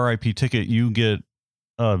RIP ticket, you get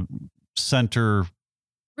center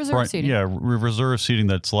reserve seating. Yeah, reserve seating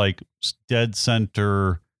that's like dead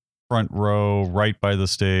center, front row, right by the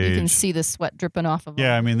stage. You can see the sweat dripping off of them.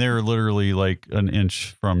 Yeah, I mean they're literally like an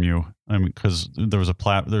inch from you. I mean, because there was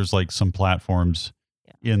there's like some platforms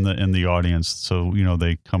in the audience, so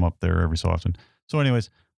they come up there every so often. So, anyways,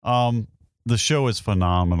 the show is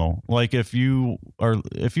phenomenal. Like if you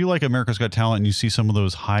like America's Got Talent and you see some of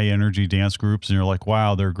those high energy dance groups and you're like,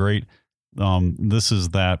 wow, they're great. This is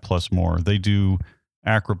that plus more. They do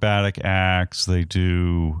acrobatic acts. They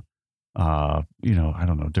do, I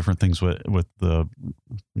don't know, different things with the.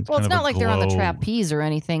 Well, it's not like they're on the trapeze or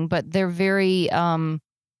anything, but they're very,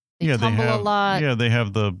 they tumble a lot. Yeah, they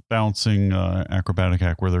have the bouncing acrobatic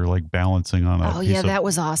act where they're like balancing on a that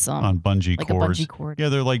was awesome. On bungee cords. A bungee cord. Yeah,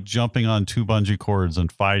 they're like jumping on 2 bungee cords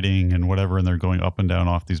and fighting and whatever, and they're going up and down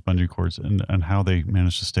off these bungee cords, and how they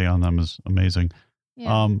manage to stay on them is amazing.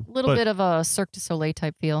 Yeah, a little bit of a Cirque du Soleil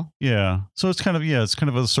type feel. Yeah, so it's kind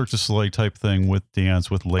of a Cirque du Soleil type thing with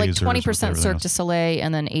dance, with lasers. Like 20% Cirque du Soleil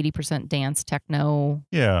and then 80% dance, techno.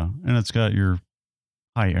 Yeah, and it's got your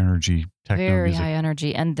high energy techno very music. High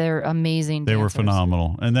energy, and they're amazing they dancers. were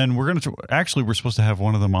phenomenal. And then we're supposed to have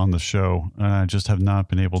one of them on the show, and I just have not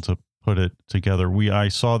been able to put it together. I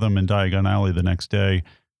saw them in Diagon Alley the next day,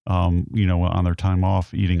 on their time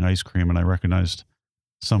off eating ice cream, and I recognized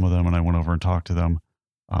some of them, and I went over and talked to them.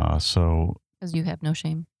 Because you have no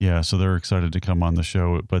shame. Yeah, so they're excited to come on the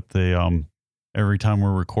show, but they every time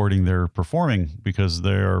we're recording, they're performing because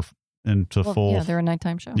they're into full. Yeah, they're a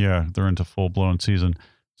nighttime show. Yeah, they're into full blown season.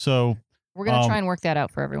 So We're going to try and work that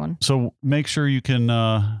out for everyone. So make sure you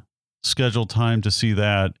can schedule time to see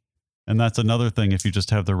that. And that's another thing. If you just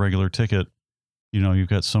have the regular ticket, you've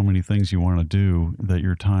got so many things you want to do that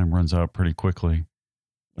your time runs out pretty quickly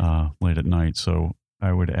late at night. So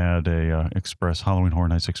I would add a Halloween Horror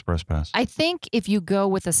Nights Express Pass. I think if you go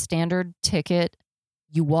with a standard ticket,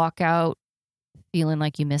 you walk out feeling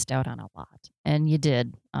like you missed out on a lot. And you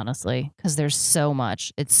did, honestly, because there's so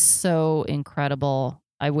much. It's so incredible.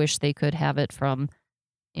 I wish they could have it from,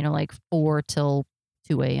 like 4 till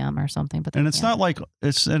 2 a.m. or something. But it's not like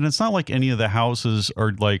any of the houses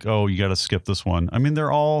are like, oh, you got to skip this one. I mean,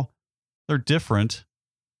 they're different.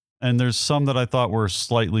 And there's some that I thought were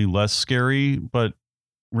slightly less scary, but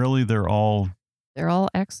really they're all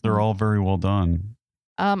excellent. They're all very well done.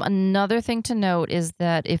 Another thing to note is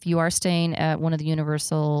that if you are staying at one of the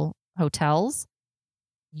Universal hotels,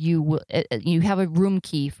 you have a room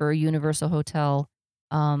key for a Universal hotel.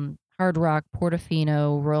 Hard Rock,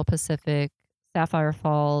 Portofino, Royal Pacific, Sapphire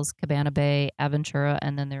Falls, Cabana Bay, Aventura,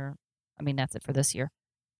 and then that's it for this year.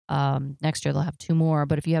 Next year they'll have 2 more,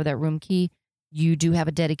 but if you have that room key, you do have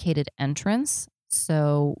a dedicated entrance,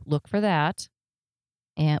 so look for that.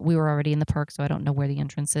 And we were already in the park, so I don't know where the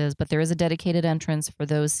entrance is, but there is a dedicated entrance for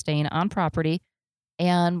those staying on property.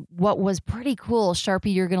 And what was pretty cool,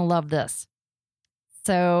 Sharpie, you're going to love this.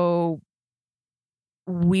 So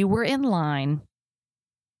we were in line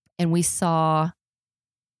and we saw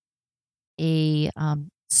a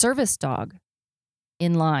service dog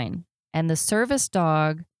in line. And the service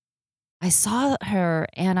dog, I saw her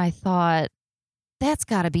and I thought, that's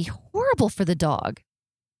got to be horrible for the dog.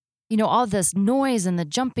 All this noise and the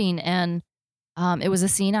jumping, and it was a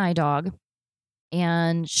CNI dog.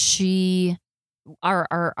 And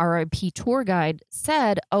our RIP tour guide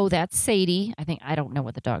said, oh, that's Sadie. I don't know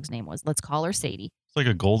what the dog's name was. Let's call her Sadie. It's like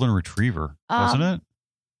a golden retriever, wasn't it?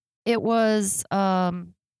 It was,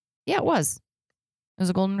 it was. It was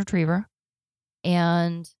a golden retriever.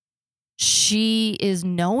 And she is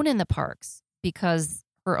known in the parks because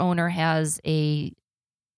her owner has a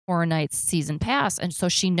Horror Nights season pass. And so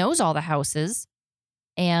she knows all the houses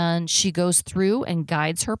and she goes through and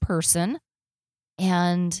guides her person.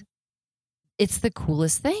 And it's the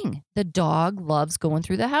coolest thing. The dog loves going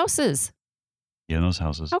through the houses. Yeah, those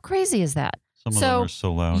houses. How crazy is that? Some of them are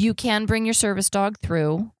so loud. You can bring your service dog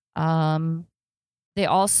through. They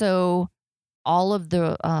also, all of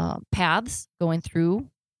the paths going through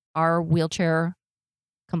are wheelchair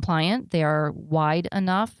compliant. They are wide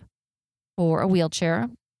enough for a wheelchair.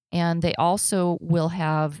 And they also will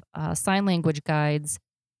have sign language guides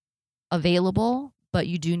available, but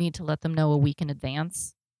you do need to let them know a week in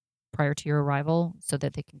advance prior to your arrival so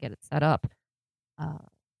that they can get it set up.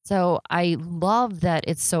 So I love that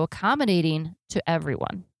it's so accommodating to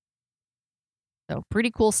everyone. So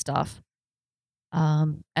pretty cool stuff.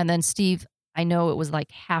 And then Steve, I know it was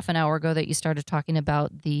like half an hour ago that you started talking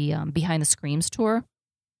about the Behind the Screams tour.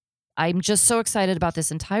 I'm just so excited about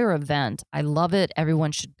this entire event. I love it.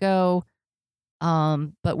 Everyone should go.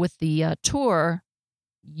 But with the tour,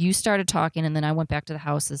 you started talking and then I went back to the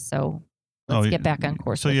houses. So let's get back on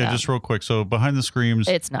course. So with that. Just real quick. So Behind the Screams,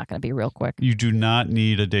 it's not going to be real quick. You do not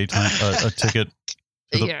need a daytime a ticket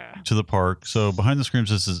to the park. So Behind the Screams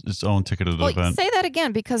is its own ticketed event. Say that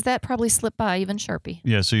again because that probably slipped by even Sharpie.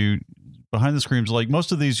 Yeah. So Behind the Screams, like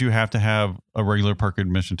most of these, you have to have a regular park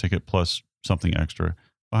admission ticket plus something extra.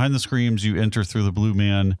 Behind the Screams, you enter through the Blue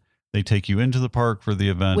Man. They take you into the park for the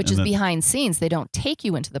event. Which is behind scenes. They don't take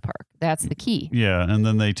you into the park. That's the key. Yeah, and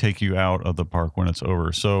then they take you out of the park when it's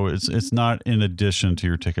over. So it's not in addition to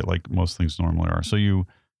your ticket like most things normally are. So you're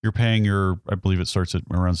paying I believe it starts at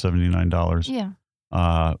around $79.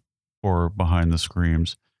 Yeah. For Behind the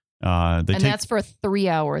Screams. That's for a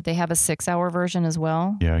 3-hour. They have a 6-hour version as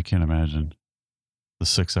well. Yeah, I can't imagine. The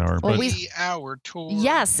 6-hour. Well, 3-hour tour.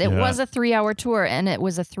 Yes, it was a 3-hour tour and it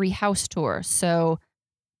was a 3-house tour. So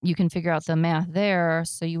you can figure out the math there.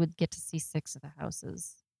 So you would get to see 6 of the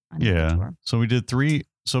houses on the tour. So we did 3.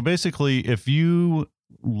 So basically, if you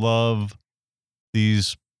love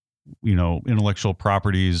these, intellectual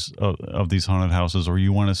properties of these haunted houses, or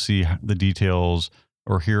you want to see the details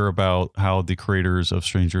or hear about how the creators of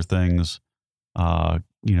Stranger Things, and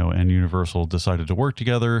Universal decided to work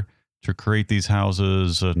together to create these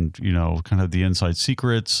houses and, kind of the inside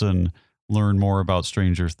secrets and learn more about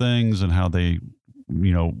Stranger Things and how they,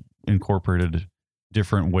 incorporated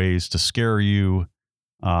different ways to scare you.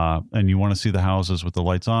 And you want to see the houses with the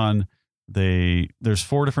lights on. There's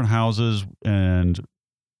 4 different houses, and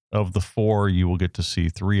of the 4, you will get to see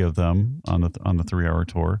 3 of them on the 3-hour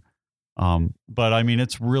tour. But I mean,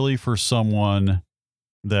 it's really for someone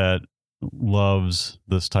that loves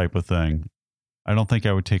this type of thing. I don't think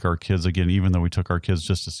I would take our kids again, even though we took our kids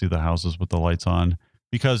just to see the houses with the lights on,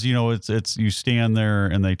 because, it's, you stand there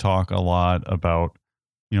and they talk a lot about,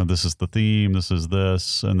 this is the theme, this is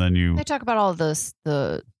this. And then They talk about all of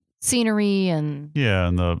the scenery and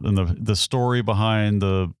and the story behind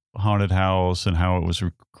the haunted house and how it was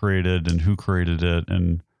created and who created it.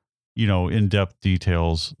 And, in-depth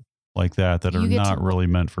details like that are not really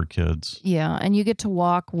meant for kids. Yeah. And you get to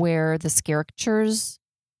walk where the scarectures,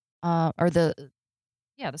 the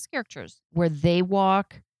scarectures, where they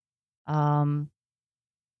walk.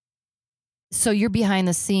 So you're behind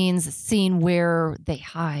the scenes, seeing where they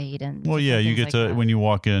hide. And you get to, when you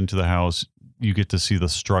walk into the house, you get to see the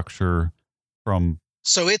structure from.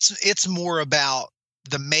 So it's more about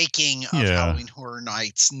the making of Halloween Horror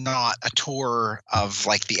Nights, not a tour of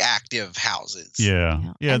like the active houses.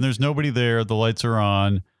 Yeah. And there's nobody there. The lights are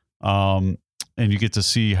on. And you get to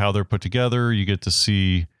see how they're put together. You get to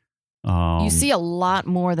see. You see a lot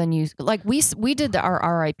more than you like. We did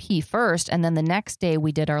our RIP first, and then the next day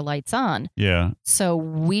we did our lights on. Yeah. So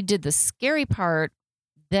we did the scary part.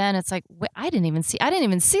 Then it's like, I didn't even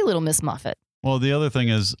see Little Miss Muffet. Well, the other thing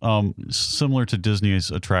is, similar to Disney's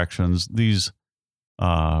attractions, these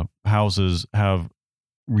houses have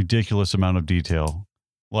ridiculous amount of detail.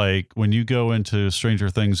 Like when you go into Stranger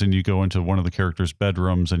Things and you go into one of the characters'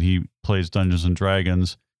 bedrooms and he plays Dungeons and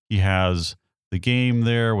Dragons, he has the game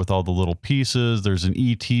there with all the little pieces. There's an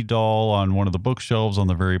ET doll on one of the bookshelves on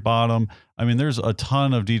the very bottom. I mean, there's a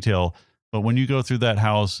ton of detail. But when you go through that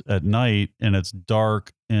house at night and it's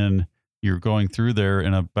dark and you're going through there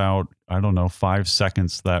in about, 5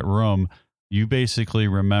 seconds, that room, you basically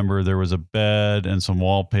remember there was a bed and some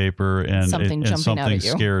wallpaper and something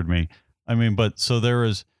scared me. I mean, but so there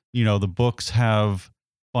is, the books have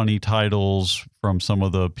funny titles from some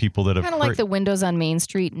of the people that have kind of like the Windows on Main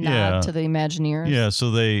Street nod to the Imagineers. Yeah,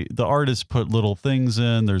 so the artists put little things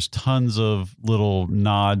in. There's tons of little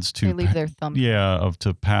nods to they leave their thumb.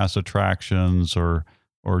 To past attractions or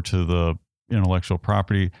to the intellectual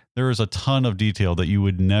property. There is a ton of detail that you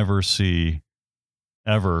would never see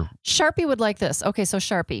ever. Sharpie would like this. Okay, so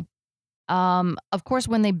Sharpie. Of course,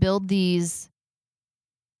 when they build these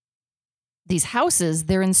houses,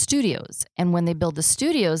 they're in studios. And when they build the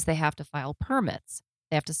studios, they have to file permits.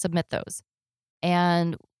 They have to submit those.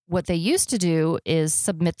 And what they used to do is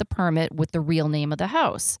submit the permit with the real name of the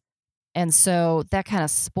house. And so that kind of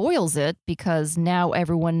spoils it because now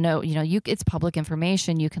everyone it's public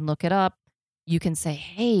information. You can look it up. You can say,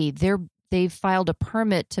 hey, they've filed a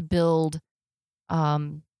permit to build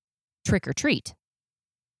Trick or Treat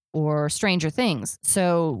or Stranger Things.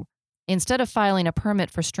 So instead of filing a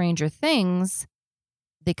permit for Stranger Things,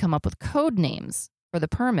 they come up with code names for the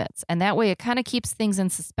permits. And that way it kind of keeps things in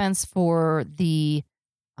suspense for the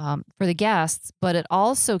guests, but it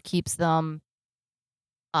also keeps them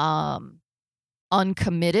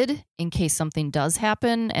uncommitted in case something does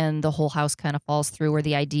happen and the whole house kind of falls through, or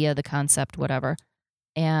the idea, the concept, whatever.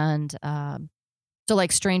 And so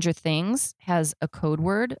like Stranger Things has a code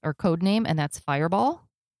word or code name, and that's Fireball,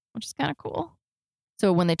 which is kind of cool.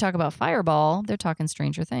 So when they talk about Fireball, they're talking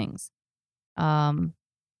Stranger Things. It was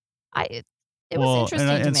interesting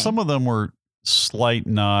to me. And some of them were slight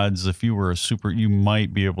nods. If you were you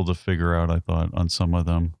might be able to figure out, I thought, on some of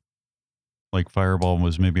them. Like Fireball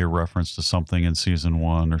was maybe a reference to something in season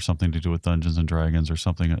 1 or something to do with Dungeons and Dragons or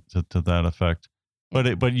something to that effect.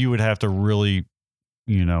 Yeah. But you would have to really,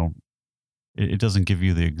 it doesn't give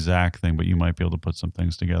you the exact thing, but you might be able to put some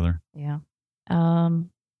things together. Yeah.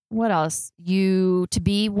 What else? To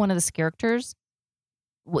be one of the characters,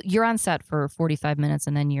 you're on set for 45 minutes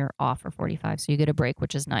and then you're off for 45. So you get a break,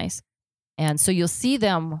 which is nice. And so you'll see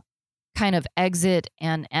them kind of exit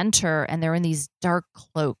and enter, and they're in these dark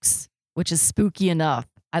cloaks, which is spooky enough.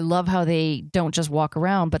 I love how they don't just walk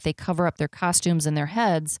around, but they cover up their costumes and their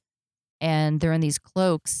heads, and they're in these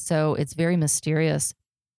cloaks. So it's very mysterious.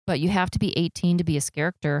 But you have to be 18 to be a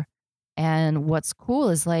character. And what's cool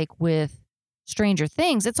is like with Stranger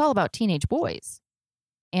Things, it's all about teenage boys.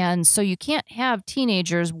 And so you can't have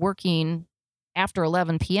teenagers working after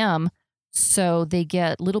 11 p.m. So they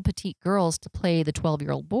get little petite girls to play the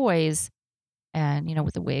 12-year-old boys and,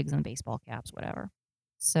 with the wigs and baseball caps, whatever.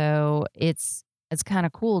 So it's kind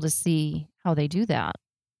of cool to see how they do that.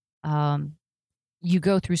 You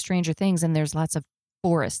go through Stranger Things and there's lots of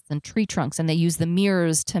forests and tree trunks, and they use the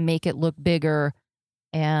mirrors to make it look bigger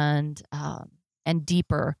and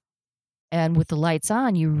deeper. And with the lights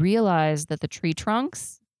on, you realize that the tree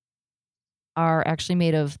trunks are actually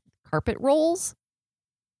made of carpet rolls,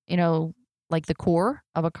 like the core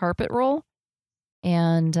of a carpet roll.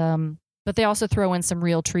 And But they also throw in some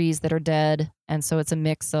real trees that are dead, and so it's a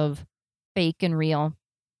mix of fake and real.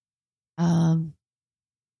 Oh,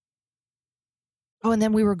 and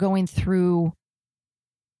then we were going through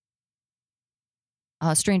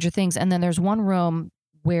Stranger Things, and then there's one room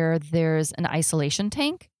where there's an isolation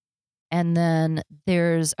tank, and then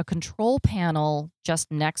there's a control panel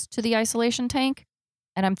just next to the isolation tank.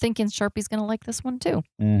 And I'm thinking Sharpie's going to like this one too,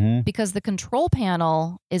 because the control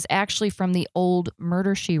panel is actually from the old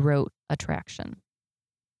Murder, She Wrote attraction.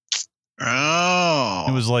 Oh.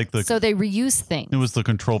 It was like so they reuse things. It was the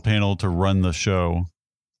control panel to run the show.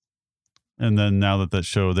 And then now that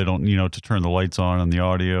show, they don't, to turn the lights on and the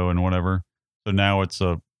audio and whatever. So now it's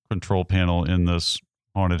a control panel in this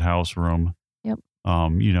haunted house room. Yep.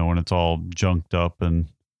 And it's all junked up and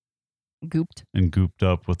gooped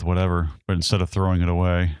up with whatever, but instead of throwing it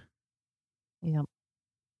away. Yep.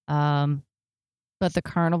 But the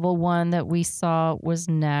carnival one that we saw was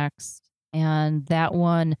next. And that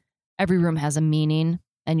one, every room has a meaning,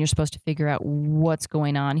 and you're supposed to figure out what's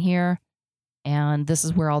going on here. And this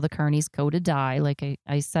is where all the carnies go to die, like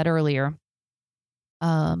I said earlier.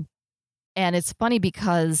 And it's funny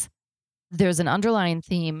because there's an underlying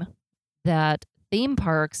theme that theme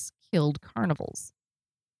parks killed carnivals.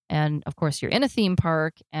 And of course, you're in a theme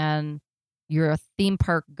park and you're a theme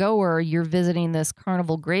park goer. You're visiting this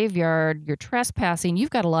carnival graveyard. You're trespassing. You've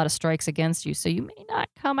got a lot of strikes against you. So you may not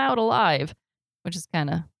come out alive, which is kind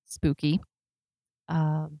of spooky.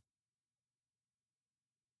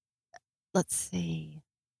 Let's see.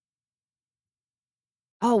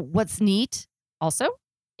 Oh, what's neat also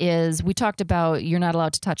is we talked about you're not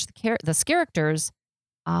allowed to touch the characters.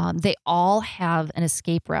 They all have an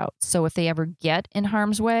escape route. So if they ever get in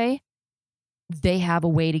harm's way, they have a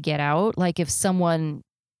way to get out. Like if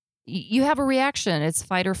you have a reaction, it's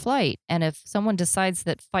fight or flight. And if someone decides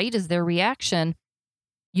that fight is their reaction,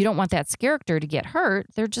 you don't want that character to get hurt.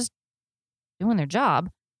 They're just doing their job.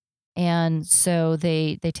 And so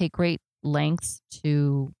they take great lengths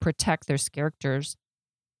to protect their characters.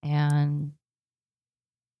 And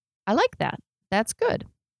I like that. That's good.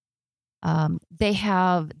 They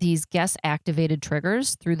have these guest activated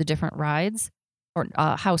triggers through the different rides or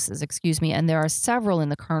houses, and there are several in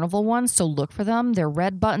the carnival one. So look for them. They're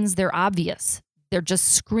red buttons. They're obvious. They're just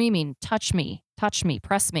screaming, touch me,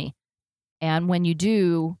 press me. And when you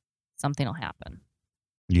do, something will happen.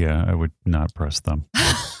 Yeah, I would not press them.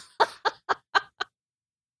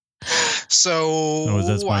 So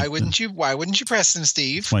why wouldn't you press them,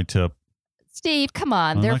 Steve? That's my tip. Steve, come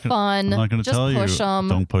on. They're fun. I'm not going to tell you. Push them.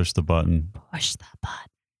 Don't push the button. Push the button.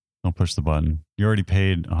 Don't push the button. You already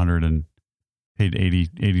paid $80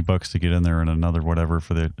 to get in there and another whatever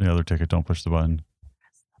for the other ticket. Don't push the button.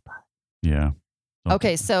 Press the button. Yeah.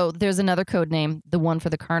 Okay, so there's another code name. The one for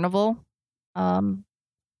the carnival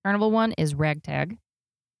one is Ragtag.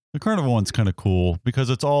 The carnival one's kind of cool because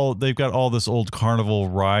they've got all this old carnival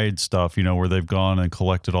ride stuff, where they've gone and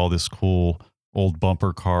collected all this cool old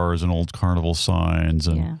bumper cars and old carnival signs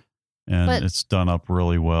and it's done up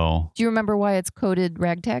really well. Do you remember why it's coded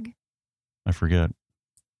Ragtag? I forget.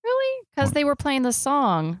 Really? Because they were playing the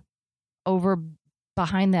song over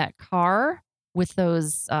behind that car with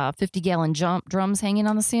those 50-gallon drums hanging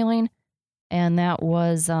on the ceiling. And that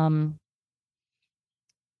was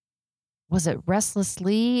it Restless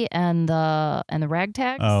Lee and the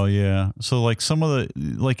Ragtags? Oh yeah. So like some of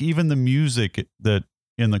even the music that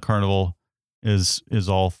in the carnival is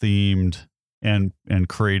all themed and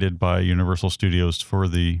created by Universal Studios for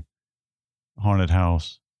the haunted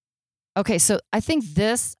house. Okay, so I think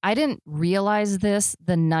I didn't realize this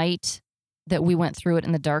the night that we went through it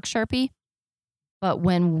in the dark, Sharpie. But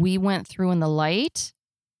when we went through in the light,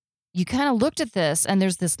 you kind of looked at this and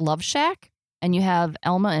there's this love shack and you have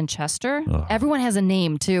Elma and Chester. Ugh. Everyone has a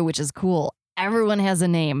name too, which is cool. Everyone has a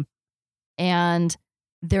name. And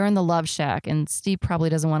they're in the love shack and Steve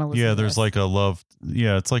probably doesn't want to listen to there's this. like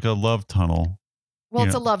it's like a love tunnel. Well,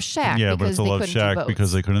 it's a love shack. Yeah, but it's a love shack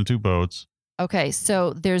because they couldn't do boats. Okay,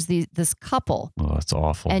 so there's this couple. Oh, that's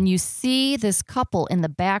awful. And you see this couple in the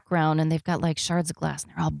background and they've got like shards of glass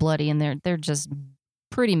and they're all bloody and they're just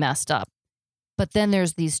pretty messed up. But then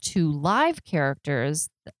there's these two live characters,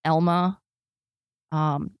 Elma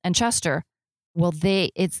and Chester. Well,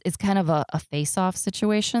 it's kind of a face-off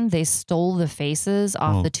situation. They stole the faces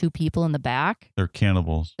off the two people in the back. They're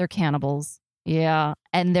cannibals. Yeah.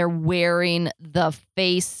 And they're wearing the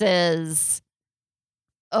faces.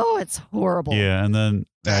 Oh, it's horrible. Yeah, and then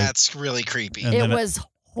that's really creepy. It was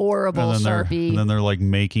horrible, Sharpie. And then they're like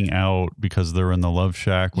making out because they're in the love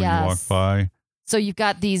shack when you walk by. So you've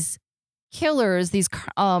got these killers, these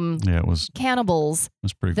Yeah, it was cannibals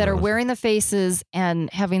pretty that are gross. wearing the faces and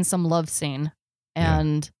having some love scene.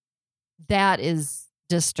 And that is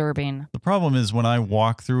disturbing. The problem is when I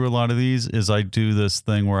walk through a lot of these is I do this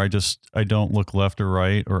thing where I don't look left or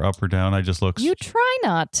right or up or down. I just look. You try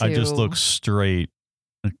not to. I just look straight,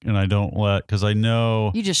 and I don't because I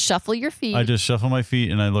know. You just shuffle your feet. I just shuffle my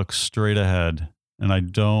feet and I look straight ahead, and I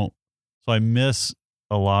don't. So I miss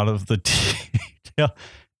a lot of the detail,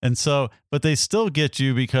 and so but they still get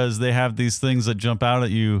you because they have these things that jump out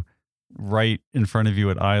at you right in front of you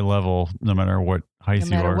at eye level, no matter what height no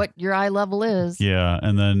you matter are. what your eye level is. Yeah,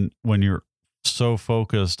 and then when you're so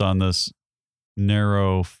focused on this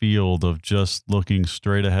narrow field of just looking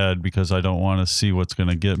straight ahead because I don't want to see what's going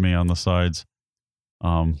to get me on the sides.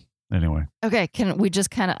 Anyway. Okay, can we just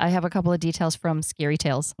I have a couple of details from Scary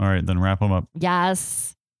Tales. All right, then wrap them up.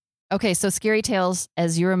 Yes. Okay, so Scary Tales,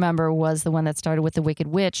 as you remember, was the one that started with the Wicked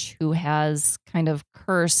Witch, who has kind of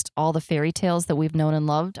cursed all the fairy tales that we've known and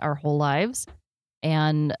loved our whole lives.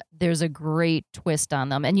 And there's a great twist on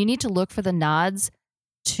them. And you need to look for the nods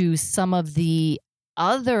to some of the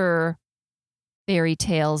other fairy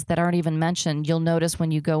tales that aren't even mentioned. You'll notice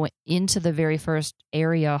when you go into the very first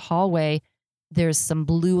area hallway, there's some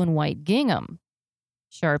blue and white gingham.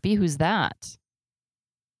 Sharpie, who's that?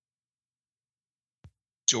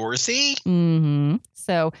 Dorothy? Mm-hmm.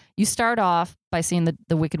 So you start off by seeing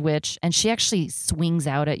the Wicked Witch, and she actually swings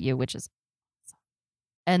out at you, which is awesome.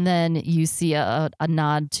 And then you see a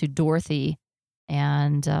nod to Dorothy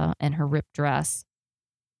and her ripped dress.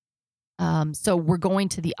 So we're going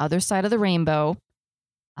to the other side of the rainbow.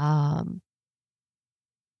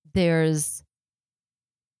 There's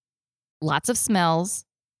lots of smells.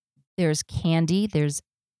 There's candy. There's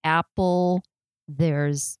apple.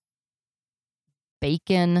 There's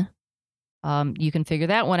bacon. You can figure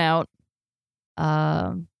that one out.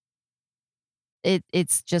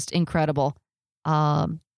 It's just incredible.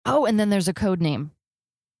 And then there's a code name.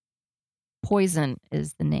 Poison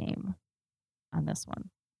is the name on this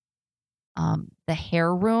one. The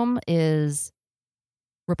hair room is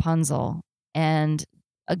Rapunzel. And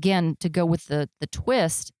again, to go with the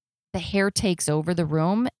twist, the hair takes over the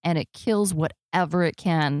room and it kills whatever it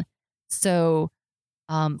can. So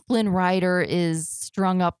Flynn Rider is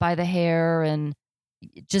strung up by the hair, and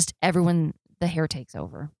just everyone, the hair takes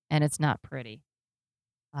over, and it's not pretty.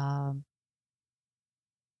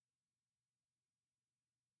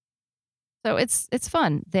 So it's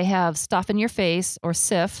fun. They have stuff in your face or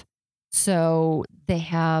Sif. So they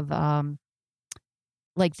have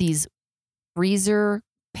like these freezer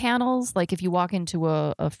panels. Like if you walk into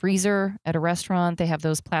a freezer at a restaurant, they have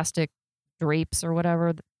those plastic drapes or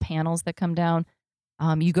whatever, the panels that come down.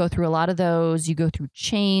 You go through a lot of those. You go through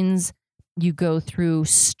chains. You go through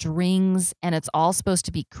strings, and it's all supposed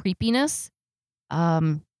to be creepiness.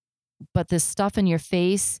 But this stuff in your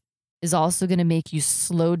face is also going to make you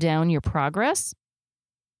slow down your progress.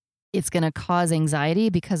 It's going to cause anxiety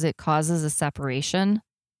because it causes a separation.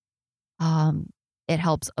 It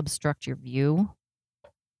helps obstruct your view.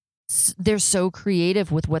 They're so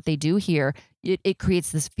creative with what they do here. It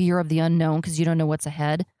creates this fear of the unknown because you don't know what's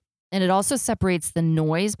ahead. And it also separates the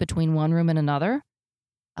noise between one room and another.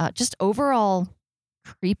 Just overall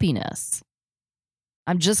creepiness.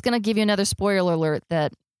 I'm just going to give you another spoiler alert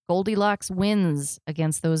that Goldilocks wins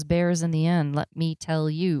against those bears in the end. Let me tell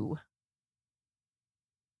you.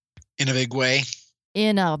 In a big way?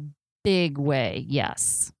 In a big way,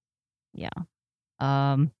 yes. Yeah.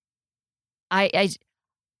 I'm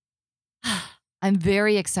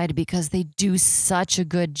very excited because they do such a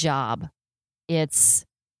good job.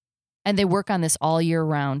 And they work on this all year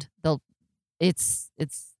round. It's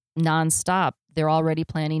nonstop. They're already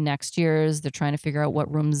planning next year's. They're trying to figure out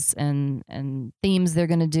what rooms and themes they're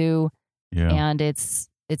going to do. Yeah. And it's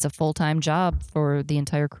a full-time job for the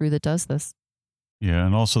entire crew that does this. Yeah,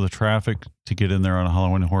 and also the traffic to get in there on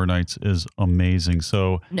Halloween Horror Nights is amazing.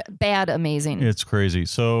 So amazing. It's crazy.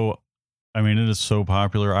 So, I mean, it is so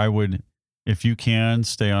popular. I would, if you can,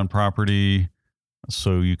 stay on property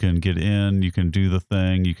so you can get in, you can do the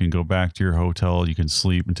thing, you can go back to your hotel, you can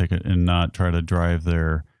sleep and take it and not try to drive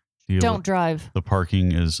there. Don't drive. The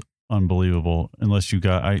parking is unbelievable. Unless you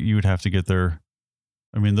would have to get there.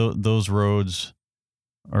 I mean, those roads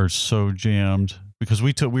are so jammed because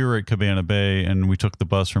we were at Cabana Bay and we took the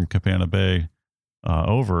bus from Cabana Bay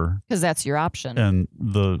over because that's your option. And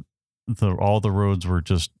all the roads were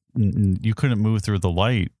just, you couldn't move through the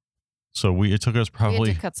light. So it took us probably, we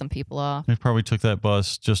had to cut some people off. We probably took that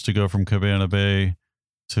bus just to go from Cabana Bay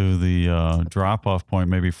to the drop-off point,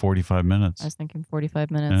 maybe 45 minutes. I was thinking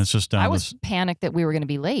 45 minutes. And it's just down. I was panicked that we were going to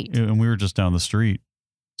be late. And we were just down the street.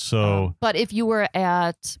 So but if you were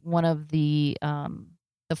at one of the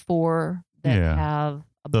 4 that Yeah. have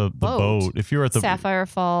a the boat, if you're at the Sapphire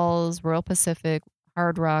Falls, Royal Pacific,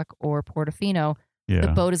 Hard Rock, or Portofino, the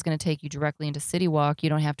yeah, boat is going to take you directly into City Walk. You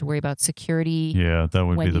don't have to worry about security yeah, that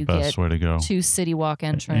would when be the you best get way to go. to City Walk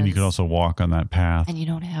entrance. And you can also walk on that path. and you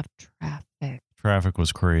don't have traffic. Traffic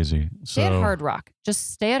was crazy. Stay at Hard Rock.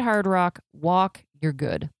 Just stay at Hard Rock. Walk. You're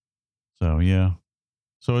good. So yeah.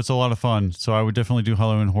 So it's a lot of fun. So I would definitely do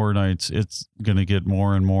Halloween Horror Nights. It's going to get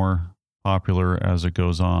more and more popular as it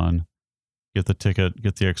goes on. Get the ticket,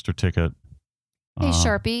 get the extra ticket. Hey,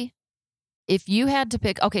 Sharpie, if you had to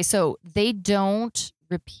pick, okay, so they don't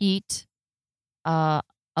repeat a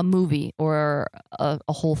movie or a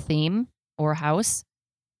whole theme or a house,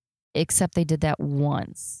 except they did that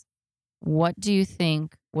once. What do you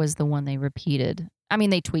think was the one they repeated? I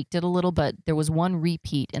mean, they tweaked it a little, but there was one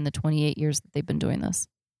repeat in the 28 years that they've been doing this.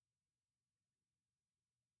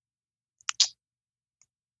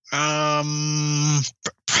 I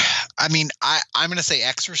mean, I'm going to say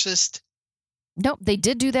Exorcist. Nope, they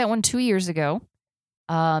did do that one 2 years ago.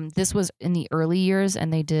 This was in the early years,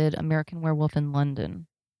 and they did American Werewolf in London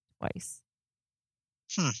twice.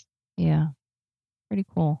 Yeah, pretty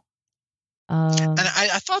cool. And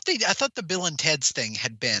I thought the Bill and Ted's thing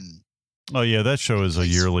had been. Oh yeah, that show is a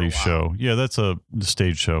yearly show. Yeah, that's a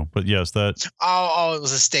stage show. But yes, that. Oh, it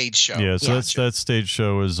was a stage show. Yeah, so that stage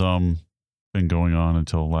show has been going on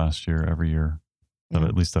until last year, every year, but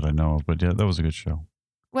at least that I know of. But yeah, that was a good show.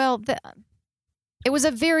 Well, it was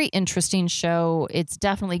a very interesting show. It's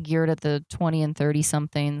definitely geared at the 20 and 30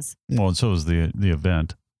 somethings. Well, and so is the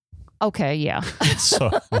event. Okay, yeah.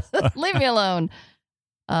 So leave me alone.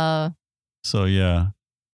 So yeah.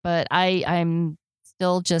 But I'm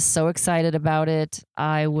still just so excited about it.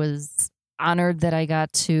 I was honored that I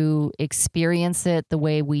got to experience it the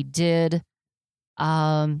way we did.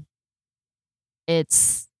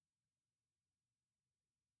 It's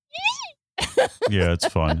yeah, it's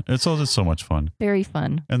fun. It's so much fun. Very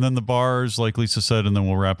fun. And then the bars, like Lisa said, and then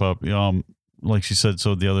we'll wrap up. Like she said,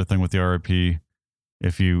 so the other thing with the RIP,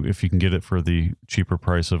 if you can get it for the cheaper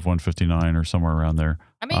price of $159 or somewhere around there.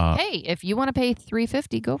 I mean, hey, if you want to pay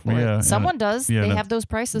 $350, go for yeah, it. Someone does. yeah, they have those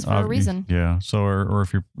prices for a reason. Yeah. So, or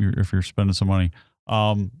if you're spending some money,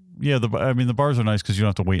 yeah. The bars are nice because you don't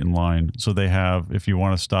have to wait in line. So they have, if you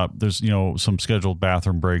want to stop, there's some scheduled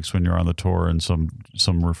bathroom breaks when you're on the tour and some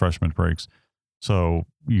refreshment breaks. So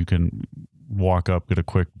you can walk up, get a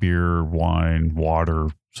quick beer, wine, water,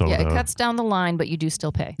 soda. Yeah, it cuts down the line, but you do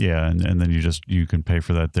still pay. Yeah, and then you can pay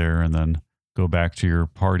for that there, and then go back to your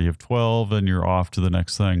party of 12, and you're off to the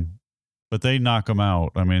next thing. But they knock them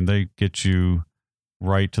out. I mean, they get you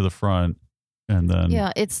right to the front, and then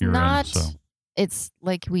it's you're not. in, so. It's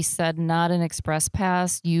like we said, not an express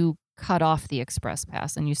pass. You cut off the express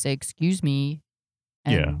pass, and you say, "Excuse me."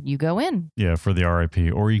 And you go in. Yeah, for the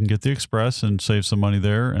RIP. Or you can get the express and save some money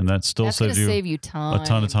there, and that still saves you save you time. A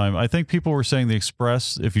ton of time. I think people were saying the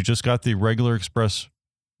express, if you just got the regular express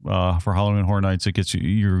for Halloween Horror Nights, it gets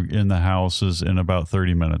you're in the houses in about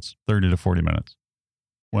 30 to 40 minutes.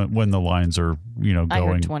 When the lines are, going. I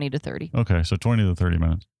heard 20 to 30. Okay, so 20 to 30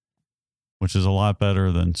 minutes, which is a lot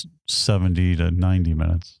better than 70 to 90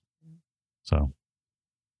 minutes. So.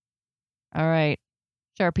 All right.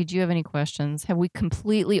 Sharpie, do you have any questions? Have we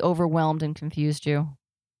completely overwhelmed and confused you?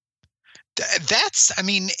 It's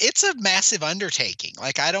a massive undertaking.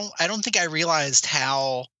 Like, I don't think I realized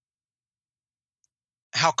how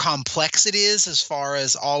complex it is as far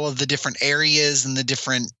as all of the different areas and the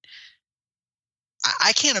different.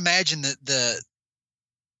 I can't imagine the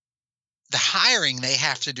hiring they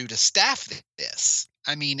have to do to staff this.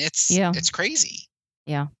 I mean, it's crazy.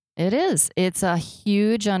 Yeah, it is. It's a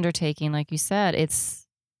huge undertaking, like you said.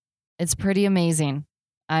 It's pretty amazing.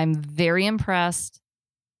 I'm very impressed.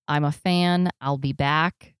 I'm a fan. I'll be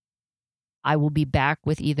back. I will be back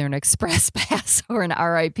with either an express pass or an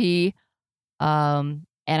RIP. And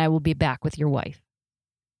I will be back with your wife.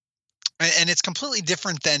 And it's completely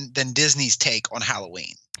different than Disney's take on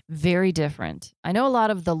Halloween. Very different. I know a lot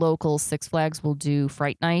of the local Six Flags will do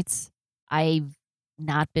Fright Nights. I've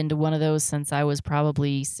not been to one of those since I was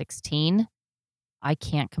probably 16. I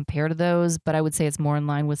can't compare to those, but I would say it's more in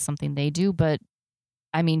line with something they do. But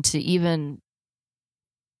I mean, to even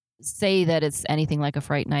say that it's anything like a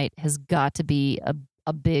Fright Night has got to be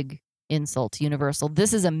a big insult to Universal.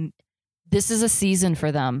 This is a season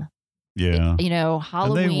for them. Yeah.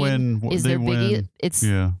 Halloween is their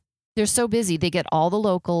biggie. They're so busy. They get all the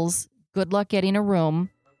locals. Good luck getting a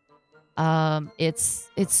room. It's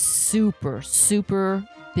super, super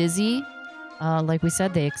busy. Like we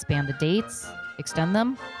said, they expand the dates. extend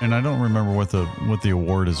them. And I don't remember what the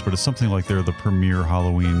award is, but it's something like they're the premier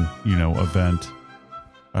Halloween, event.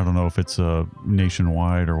 I don't know if it's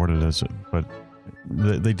nationwide or what it is, but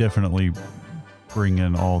they definitely bring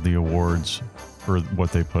in all the awards for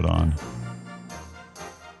what they put on.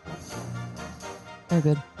 Very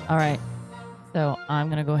good. All right. So I'm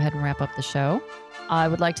going to go ahead and wrap up the show. I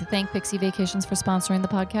would like to thank Pixie Vacations for sponsoring the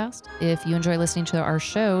podcast. If you enjoy listening to our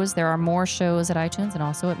shows, there are more shows at iTunes and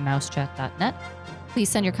also at mousechat.net. Please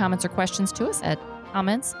send your comments or questions to us at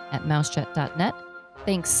comments@mousechat.net.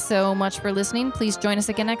 Thanks so much for listening. Please join us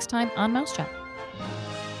again next time on Mousechat.